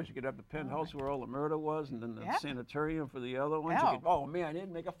floors. You could have the penthouse where all the murder was, and then the Yeah. sanitarium for the other ones. Yeah. You could, oh man, they'd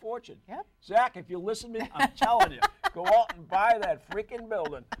make a fortune. Yep. Zach, if you listen to me, I'm telling you, go out and buy that freaking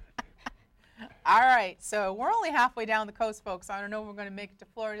building. All right, so we're only halfway down the coast, folks. I don't know if we're going to make it to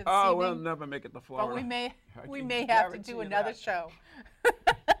Florida this Oh, evening, we'll never make it to Florida. but we may I we can may have to guarantee do you another that. show.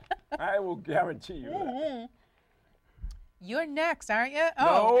 I will guarantee you that. You're next, aren't you?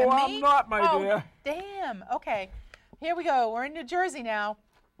 No, and I'm me? not, my Oh, dear. Damn. Okay, here we go. We're in New Jersey now.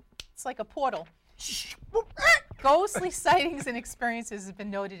 It's like a portal. Ghostly sightings and experiences have been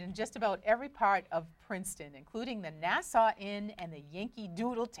noted in just about every part of Princeton, including the Nassau Inn and the Yankee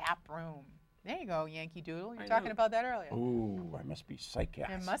Doodle Tap Room. There you go, Yankee Doodle. You were I talking know. about that earlier. Ooh, I must be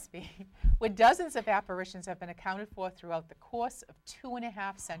psychiatric. It must be. Where dozens of apparitions have been accounted for throughout the course of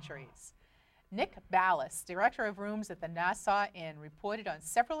 2.5 centuries. Nick Ballas, director of rooms at the Nassau Inn, reported on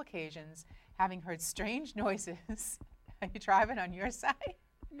several occasions having heard strange noises. Are you driving on your side?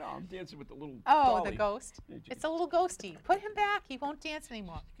 No, I'm dancing with the little Oh, dolly. the ghost. Yeah, you It's a little ghosty. Put him back. He won't dance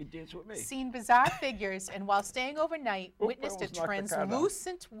anymore. can dance with me. Seen bizarre figures, and while staying overnight, Oop, I witnessed a almost knocked the car down.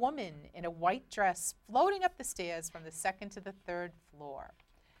 translucent woman in a white dress floating up the stairs from the 2nd to the 3rd floor.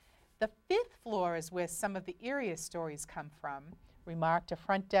 The 5th floor is where some of the eeriest stories come from, remarked a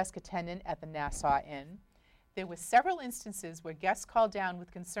front desk attendant at the Nassau Inn. There were several instances where guests called down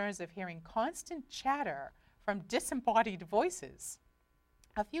with concerns of hearing constant chatter from disembodied voices.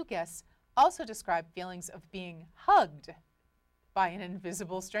 A few guests also described feelings of being hugged by an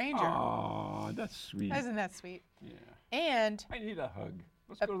invisible stranger. Oh, that's sweet. Isn't that sweet? Yeah. And I need a hug.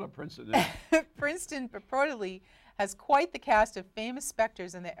 Let's go to Princeton then. Princeton purportedly has quite the cast of famous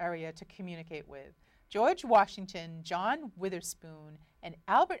specters in the area to communicate with. George Washington, John Witherspoon, and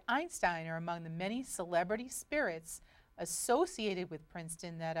Albert Einstein are among the many celebrity spirits associated with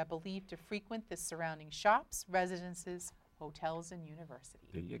Princeton that are believed to frequent the surrounding shops, residences, hotels, and universities.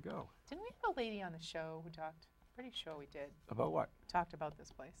 There you go. Didn't we have a lady on the show who talked? Pretty sure we did. About what? Talked about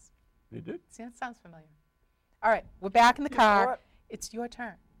this place. They did? See, that sounds familiar. All right, we're back in the You know car. what? It's your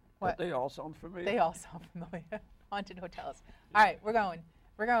turn. But What? they all sound familiar. They all sound familiar. Haunted hotels. All right, we're going.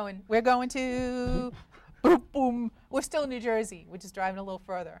 We're going to. Boom, boom. We're still in New Jersey. We're just driving a little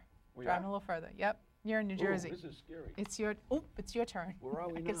further. We Driving are? a little further. Yep. You're in New Ooh, Jersey. this is scary. It's your turn. Where are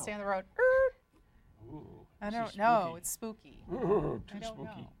we I can now? stay on the road. Ooh, I this don't is know. spooky. It's spooky. Ooh, I too don't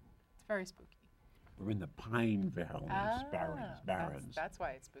spooky. know. It's very spooky. We're in the Pine Barrens. Barrens. That's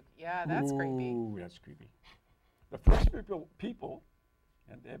why it's spooky. Yeah, that's creepy. Ooh, that's creepy. The first people,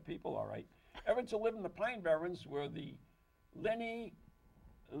 and they're people, all right, ever to live in the Pine Barrens were the Lenape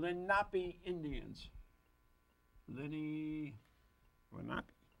Indians. Lenape?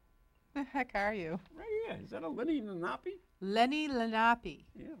 The heck are you? Right here. Is that a Lenape? Lenny Lenape.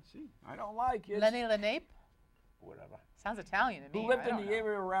 Yeah, see, I don't like it. Lenny Lenape? Whatever. Sounds Italian to Who me. lived I in don't the know.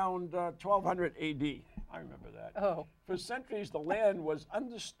 area around 1200 AD. I remember that. Oh. For centuries, the land was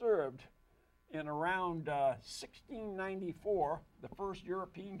undisturbed. And around 1694, the first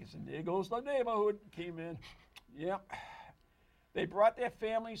Europeans, and there goes the neighborhood, came in. Yep. They brought their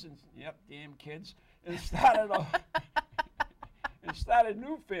families, and yep, damn kids, and started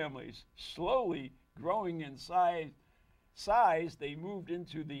new families. Slowly growing in size, they moved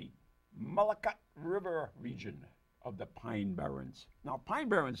into the Mullicut River region of the Pine Barrens. Now, Pine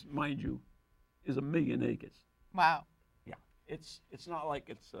Barrens, mind you, is 1 million acres. Wow. Yeah, it's not like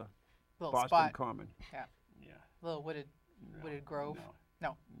it's a Little Boston spot. Common. Yeah. Yeah. Little wooded grove.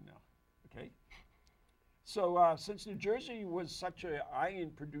 No. No. Okay. So since New Jersey was such an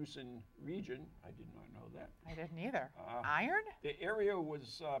iron-producing region, I did not know that. I didn't either. Uh, Iron? The area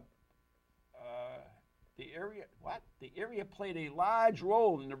was The area played a large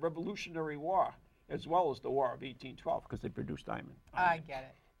role in the Revolutionary War, as well as the War of 1812, because they produced iron. I get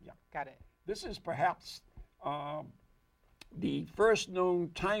it. Yeah. Got it. This is perhaps the first known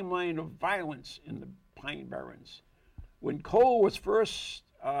timeline of violence in the Pine Barrens. When coal was first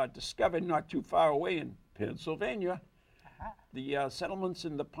discovered not too far away in Pennsylvania, the settlements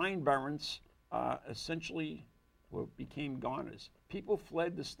in the Pine Barrens essentially became goners. People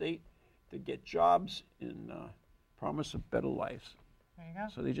fled the state to get jobs in promise of better lives. There you go.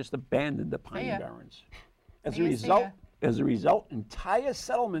 So they just abandoned the Pine ya. Barrens. As See a ya, see result, ya. entire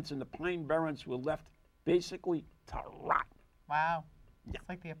settlements in the Pine Barrens were left basically to rot. Wow. Yeah. It's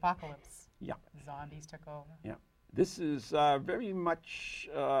like the apocalypse. Yeah, Zombies took over. yeah. This is very much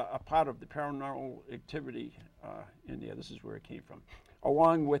a part of the paranormal activity in there. This is where it came from,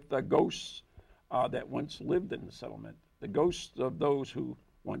 along with the ghosts that once lived in the settlement. The ghosts of those who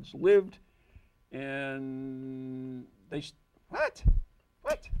once lived, and they what?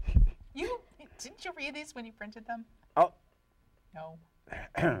 Didn't you read these when you printed them? Oh, No.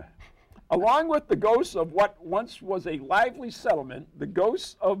 along with the ghosts of what once was a lively settlement, the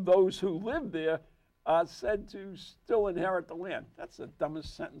ghosts of those who lived there are said to still inherit the land. That's the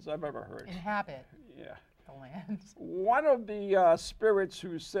dumbest sentence I've ever heard. Inhabit Yeah. the land. One of the spirits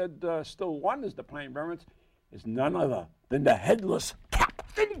who said still wanders the Pine Barrens is none other than the headless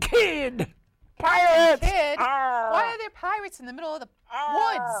Captain Kidd. Pirates! Kid, Arr! why are there pirates in the middle of the Arr!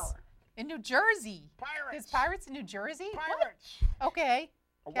 woods in New Jersey? Pirates! There's pirates in New Jersey? What? Pirates! Okay.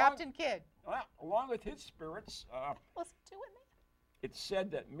 Along- Captain Kidd. Well, along with his spirits, What's doing that? it's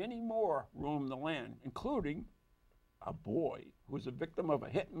said that many more roam the land, including a boy who was a victim of a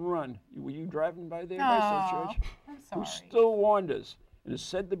hit and run. Were you driving by there, by Aw, St. George? I'm Who sorry. still wanders and is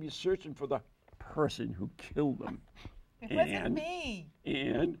said to be searching for the person who killed him. It wasn't and- me.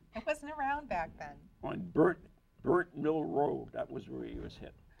 And I wasn't around back then. on Burnt Mill Road, that was where he was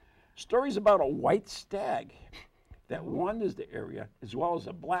hit. Stories about a white stag that wanders the area, as well as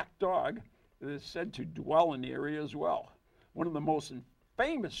a black dog that is said to dwell in the area as well. One of the most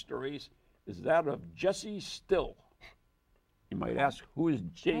famous stories is that of Jesse Still. You might ask, who is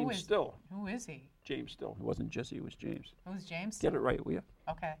James Still? Who is he? James Still. It wasn't Jesse, it was James. Who's James? Get it right, will you?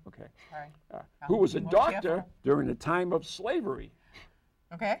 Okay. Okay. All right. Who I'll was be a more doctor careful. during the time of slavery,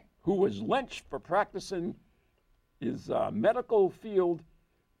 Okay. who was lynched for practicing his medical field.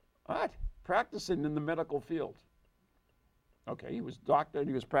 What? Practicing in the medical field. Okay, he was a doctor and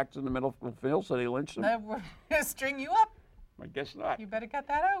he was practicing in the medical field, so they lynched him. We're going to string you up. I guess not. You better cut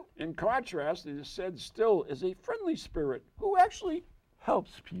that out. In contrast, it is said Still is a friendly spirit who actually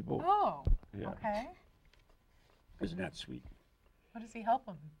helps people. Oh, Yeah. okay. Isn't that sweet? What does he help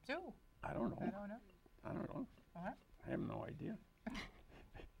him do? I don't know. I don't know. I don't know. What? I have no idea.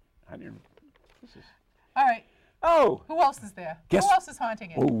 I didn't. This is. All right. Oh. Who else is there? Guess- Who else is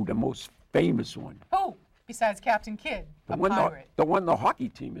haunting it? Oh, the most famous one. Who? Besides Captain Kidd, The a one. pirate. The one the hockey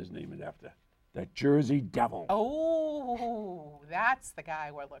team is named after. The Jersey Devil. Oh, that's the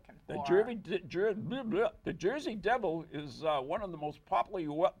guy we're looking The for. the Jersey Devil is one of the most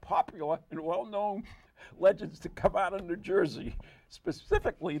popular and well-known legends to come out of New Jersey,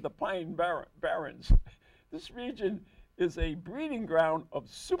 specifically the Pine Barrens. This region is a breeding ground of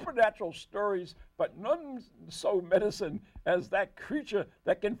supernatural stories, but none so medicine as that creature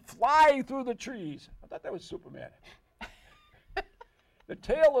that can fly through the trees. I thought that was Superman. The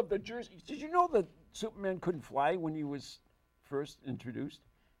tale of the Jersey. Did you know that Superman couldn't fly when he was first introduced?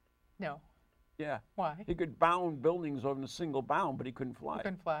 No. Yeah. Why? He could bound buildings on a single bound, but he couldn't fly. He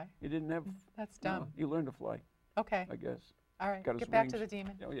couldn't fly. He didn't have. That's no, dumb. he learned to fly, Okay. I guess. All right. got his Get back to the wings.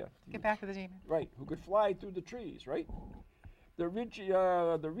 demon. Oh yeah. Get back to the demon. Right. Who could fly through the trees? Right. The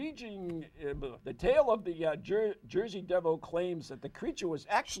tale of the Jersey Devil claims that the creature was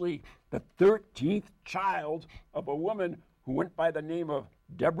actually the 13th child of a woman who went by the name of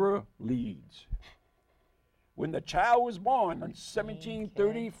Deborah Leeds. When the child was born in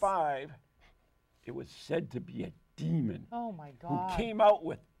 1735, it was said to be a demon Oh my who God. came out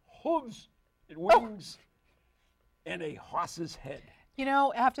with hooves and wings and a horse's head. You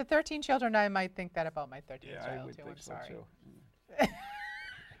know, after 13 children, I might think that about my 13th Yeah, I child would too. think I'm so sorry. too.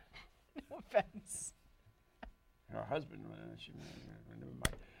 No offense. Her husband, never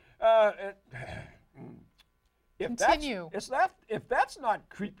mind. If Continue. If that's not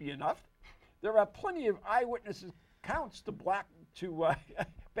creepy enough, there are plenty of eyewitness accounts to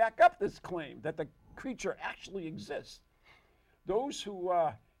back up this claim that the creature actually exists. Those who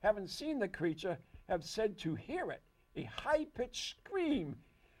haven't seen the creature have said to hear it, a high-pitched scream.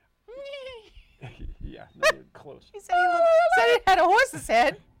 Yeah, not even close. He said said it had a horse's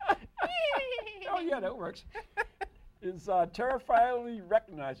head. Oh yeah, that works. Is terrifyingly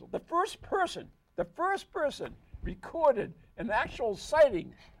recognizable. The first person recorded an actual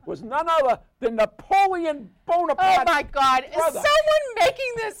sighting was none other than Napoleon Bonaparte. Oh my God. Is brother. someone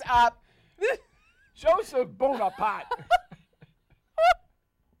making this up? Joseph Bonaparte.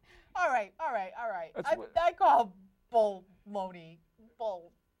 All right. That's what- I call bull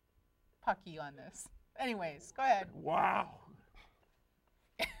pucky on this. Anyways, go ahead. Wow.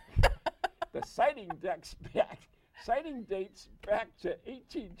 The sighting dates back to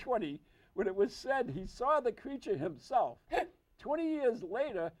 1820 when it was said he saw the creature himself. 20 years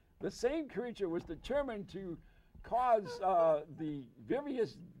later, the same creature was determined to cause the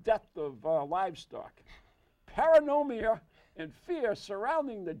various death of livestock. Paranoia and fear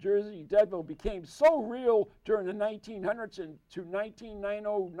surrounding the Jersey Devil became so real during the 1900s and to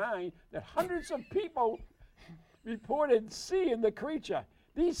 1909 that hundreds of people reported seeing the creature.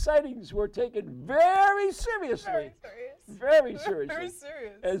 These sightings were taken very seriously. Very seriously. Very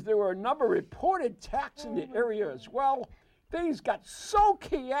serious. As there were a number of reported attacks in the area as well. Things got so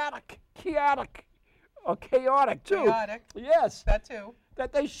chaotic too. Chaotic. Yes. That too.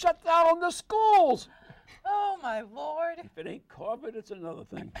 That they shut down the schools. Oh my Lord. If it ain't COVID, it's another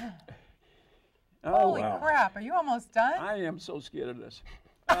thing. Holy wow. crap. Are you almost done? I am so scared of this.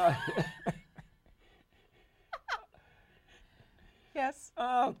 Yes.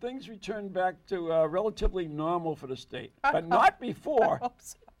 Things returned back to relatively normal for the state, but not before hope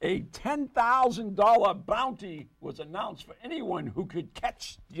so. a $10,000 bounty was announced for anyone who could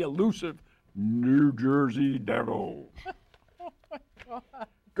catch the elusive New Jersey Devil.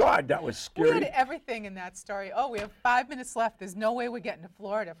 God, that was We scary. had everything in that story. Oh, we have 5 minutes left. There's no way we're getting to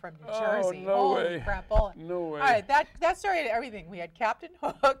Florida from New Oh, Jersey. no Holy way. crap. All No way. right, that story had everything. We had Captain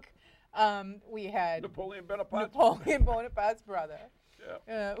Hook. We had Napoleon Bonaparte. Napoleon Bonaparte's brother.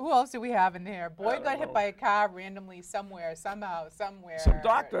 Yeah. Who else do we have in there? Boy don't got hit know. by a car randomly somewhere, somehow, somewhere. Some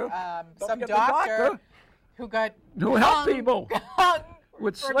doctor. Don't Some forget the doctor doctor. who got Who helped hung- people hung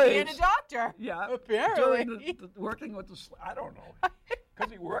with for being a slaves. doctor. Yeah. Apparently. During working with the I don't know.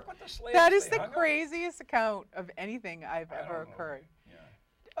 Because he worked with the slaves. That is they the hung him? craziest account of anything I've ever don't know. occurred.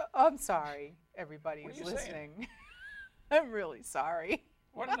 Yeah. I'm sorry, everybody What are who's you saying? listening. I'm really sorry.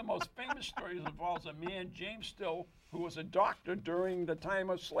 One of the most famous stories involves a man, James Still, who was a doctor during the time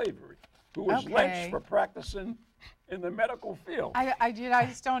of slavery, who was Okay. lynched for practicing in the medical field. I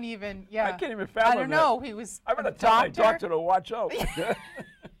just don't even, yeah. I can't even fathom I don't know. He was I'm a going to tell my doctor. doctor to watch out.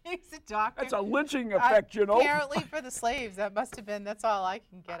 You He's a doctor. That's a lynching effect, you know. Apparently for the slaves, that must have been. That's all I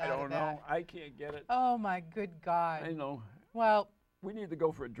can get I out don't of know. that. I can't get it. Oh my good God. I know. Well, We need to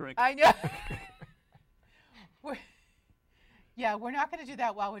go for a drink. I know. We're not going to do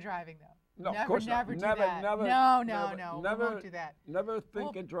that while we're driving, though. No, never, of course never not. do Never, that. never, no, never, we never, won't do that. Never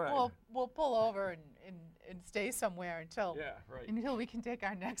think and drive. We'll pull over and stay somewhere until Yeah, right. until we can take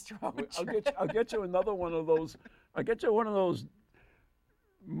our next road I'll trip. I'll get you another one of those. I'll get you one of those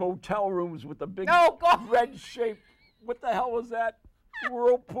motel rooms with the big Oh, God. red shape. What the hell was that?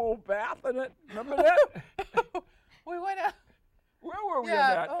 Whirlpool bath in it. Remember that? We went out. Where were we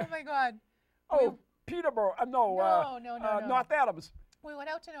Yeah. at? Oh my God. Oh, Peterborough. No. North Adams. We went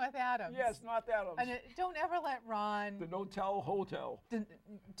out to North Adams. Yes, North Adams. And don't ever let Ron. The Notel Hotel.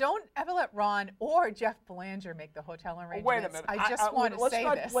 Don't ever let Ron or Jeff Belanger make the hotel arrangements. Wait a minute. I just want to say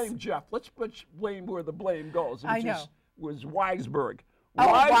Let's this. not blame Jeff. Let's blame where the blame goes. I Which know. was Weisberg. Oh,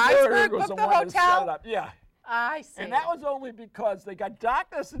 Weisberg was the booked the one that set hotel? it up. Yeah. I see. And that was only because they got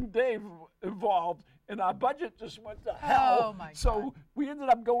Darkness and Dave involved, and our budget just went to hell. Oh, my So God. we ended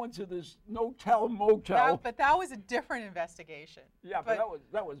up going to this Notel Motel. But that was a different investigation. Yeah, but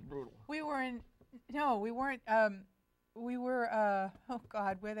that was brutal. We were in. No, we weren't. We were. Oh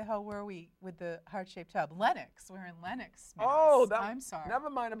God, where the hell were we with the heart-shaped tub? Lennox. We were in Lennox. Mass. Oh, I'm sorry. Never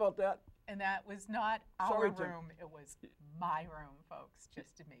mind about that. And that was not Sorry, our Tim. room. It was my room, folks.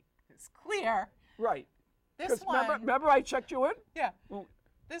 Just to make this clear. Right. This 'Cause one. remember I checked you in? Yeah. Well,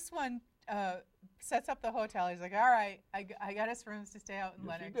 This one sets up the hotel. He's like, all right, I got us rooms to stay out in yes,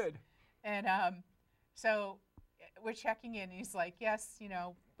 Lennox. you did. And so we're checking in. He's like, yes,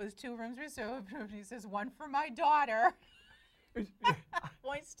 there's 2 rooms reserved. He says, one for my daughter.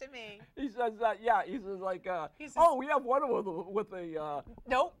 Points to me. He says that, yeah. He says like, He says- oh, we have one with a.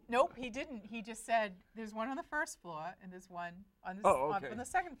 Nope, he didn't. He just said, there's one on the first floor and there's one on the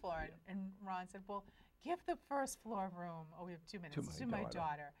second floor. And Ron said, well, give the first floor room. Oh, we have 2 minutes. To my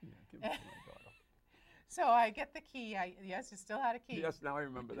daughter. Yeah, give it to my daughter. So I get the key. Yes, you still had a key. Yes, now I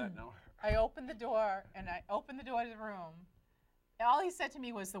remember that now. I opened the door to the room. All he said to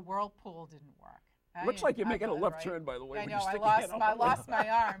me was the whirlpool didn't work. Looks like you're I making a got it left right. turn, by the way. I when know. you I stick your hand lost. up I the lost my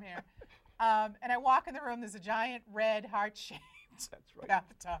arm here. And I walk in the room. There's a giant red heart-shaped That's right.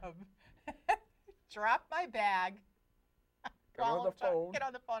 bathtub. Drop my bag. Get on the phone. Get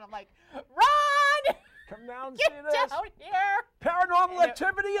on the phone. I'm like, Ron, Come down and get see this. down here. Paranormal And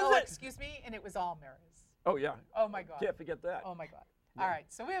activity, is oh, it? excuse me. And it was all mirrors. Oh, yeah. Oh my God. Can't forget that. Oh my God. All right.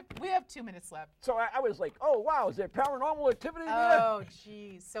 So we have 2 minutes left. So I was like, oh, wow, is there paranormal activity there? Oh,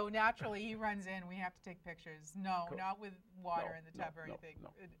 geez. So naturally, he runs in. We have to take pictures. No, Cool. not with water No, in the no, tub or no, anything. no.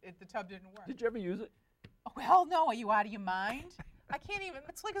 The tub didn't work. Did you ever use it? Oh, hell no. Are you out of your mind? I can't even.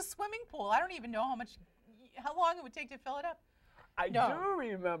 It's like a swimming pool. I don't even know how long it would take to fill it up. I No. do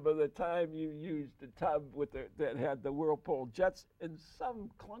remember the time you used the tub with that had the Whirlpool jets, and some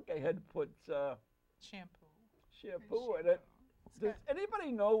clunker had put Shampoo. shampoo in it. Does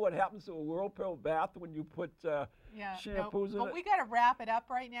anybody know what happens to a Whirlpool bath when you put Yeah. shampoos in But it? we got to wrap it up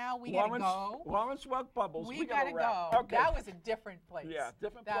right now. We got to go. Lawrence Welk Bubbles. We gotta got to wrap. go. Okay. That was a different place. Yeah,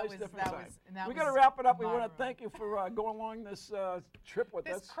 different That place, was, different that time. Was, and that We was got to wrap it up. We my want room. to thank you for going along this trip with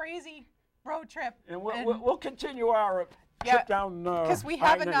This us. crazy road trip. And we'll continue our Yeah, trip down. Because we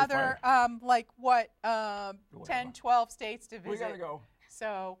have I-95. another, 10, 12 states to visit. We got to go.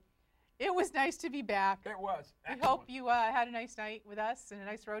 So it was nice to be back. It was. We hope you had a nice night with us and a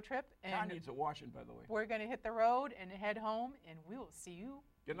nice road trip. Car And needs a washing, by the way. we're going to hit the road and head home, and we will see you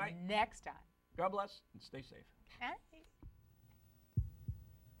Good night. next time. God bless and stay safe. Bye.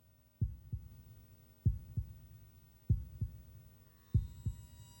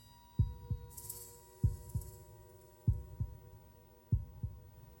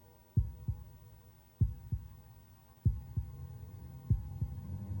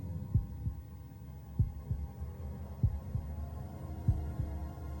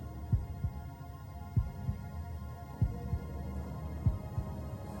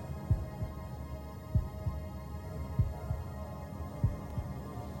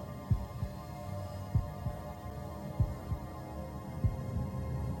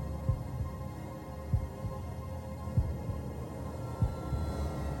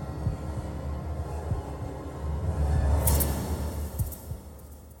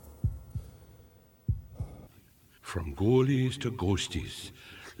 From ghoulies to ghosties,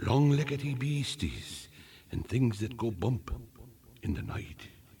 long-leggedy beasties, and things that go bump in the night.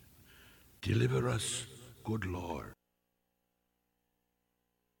 Deliver us, good Lord.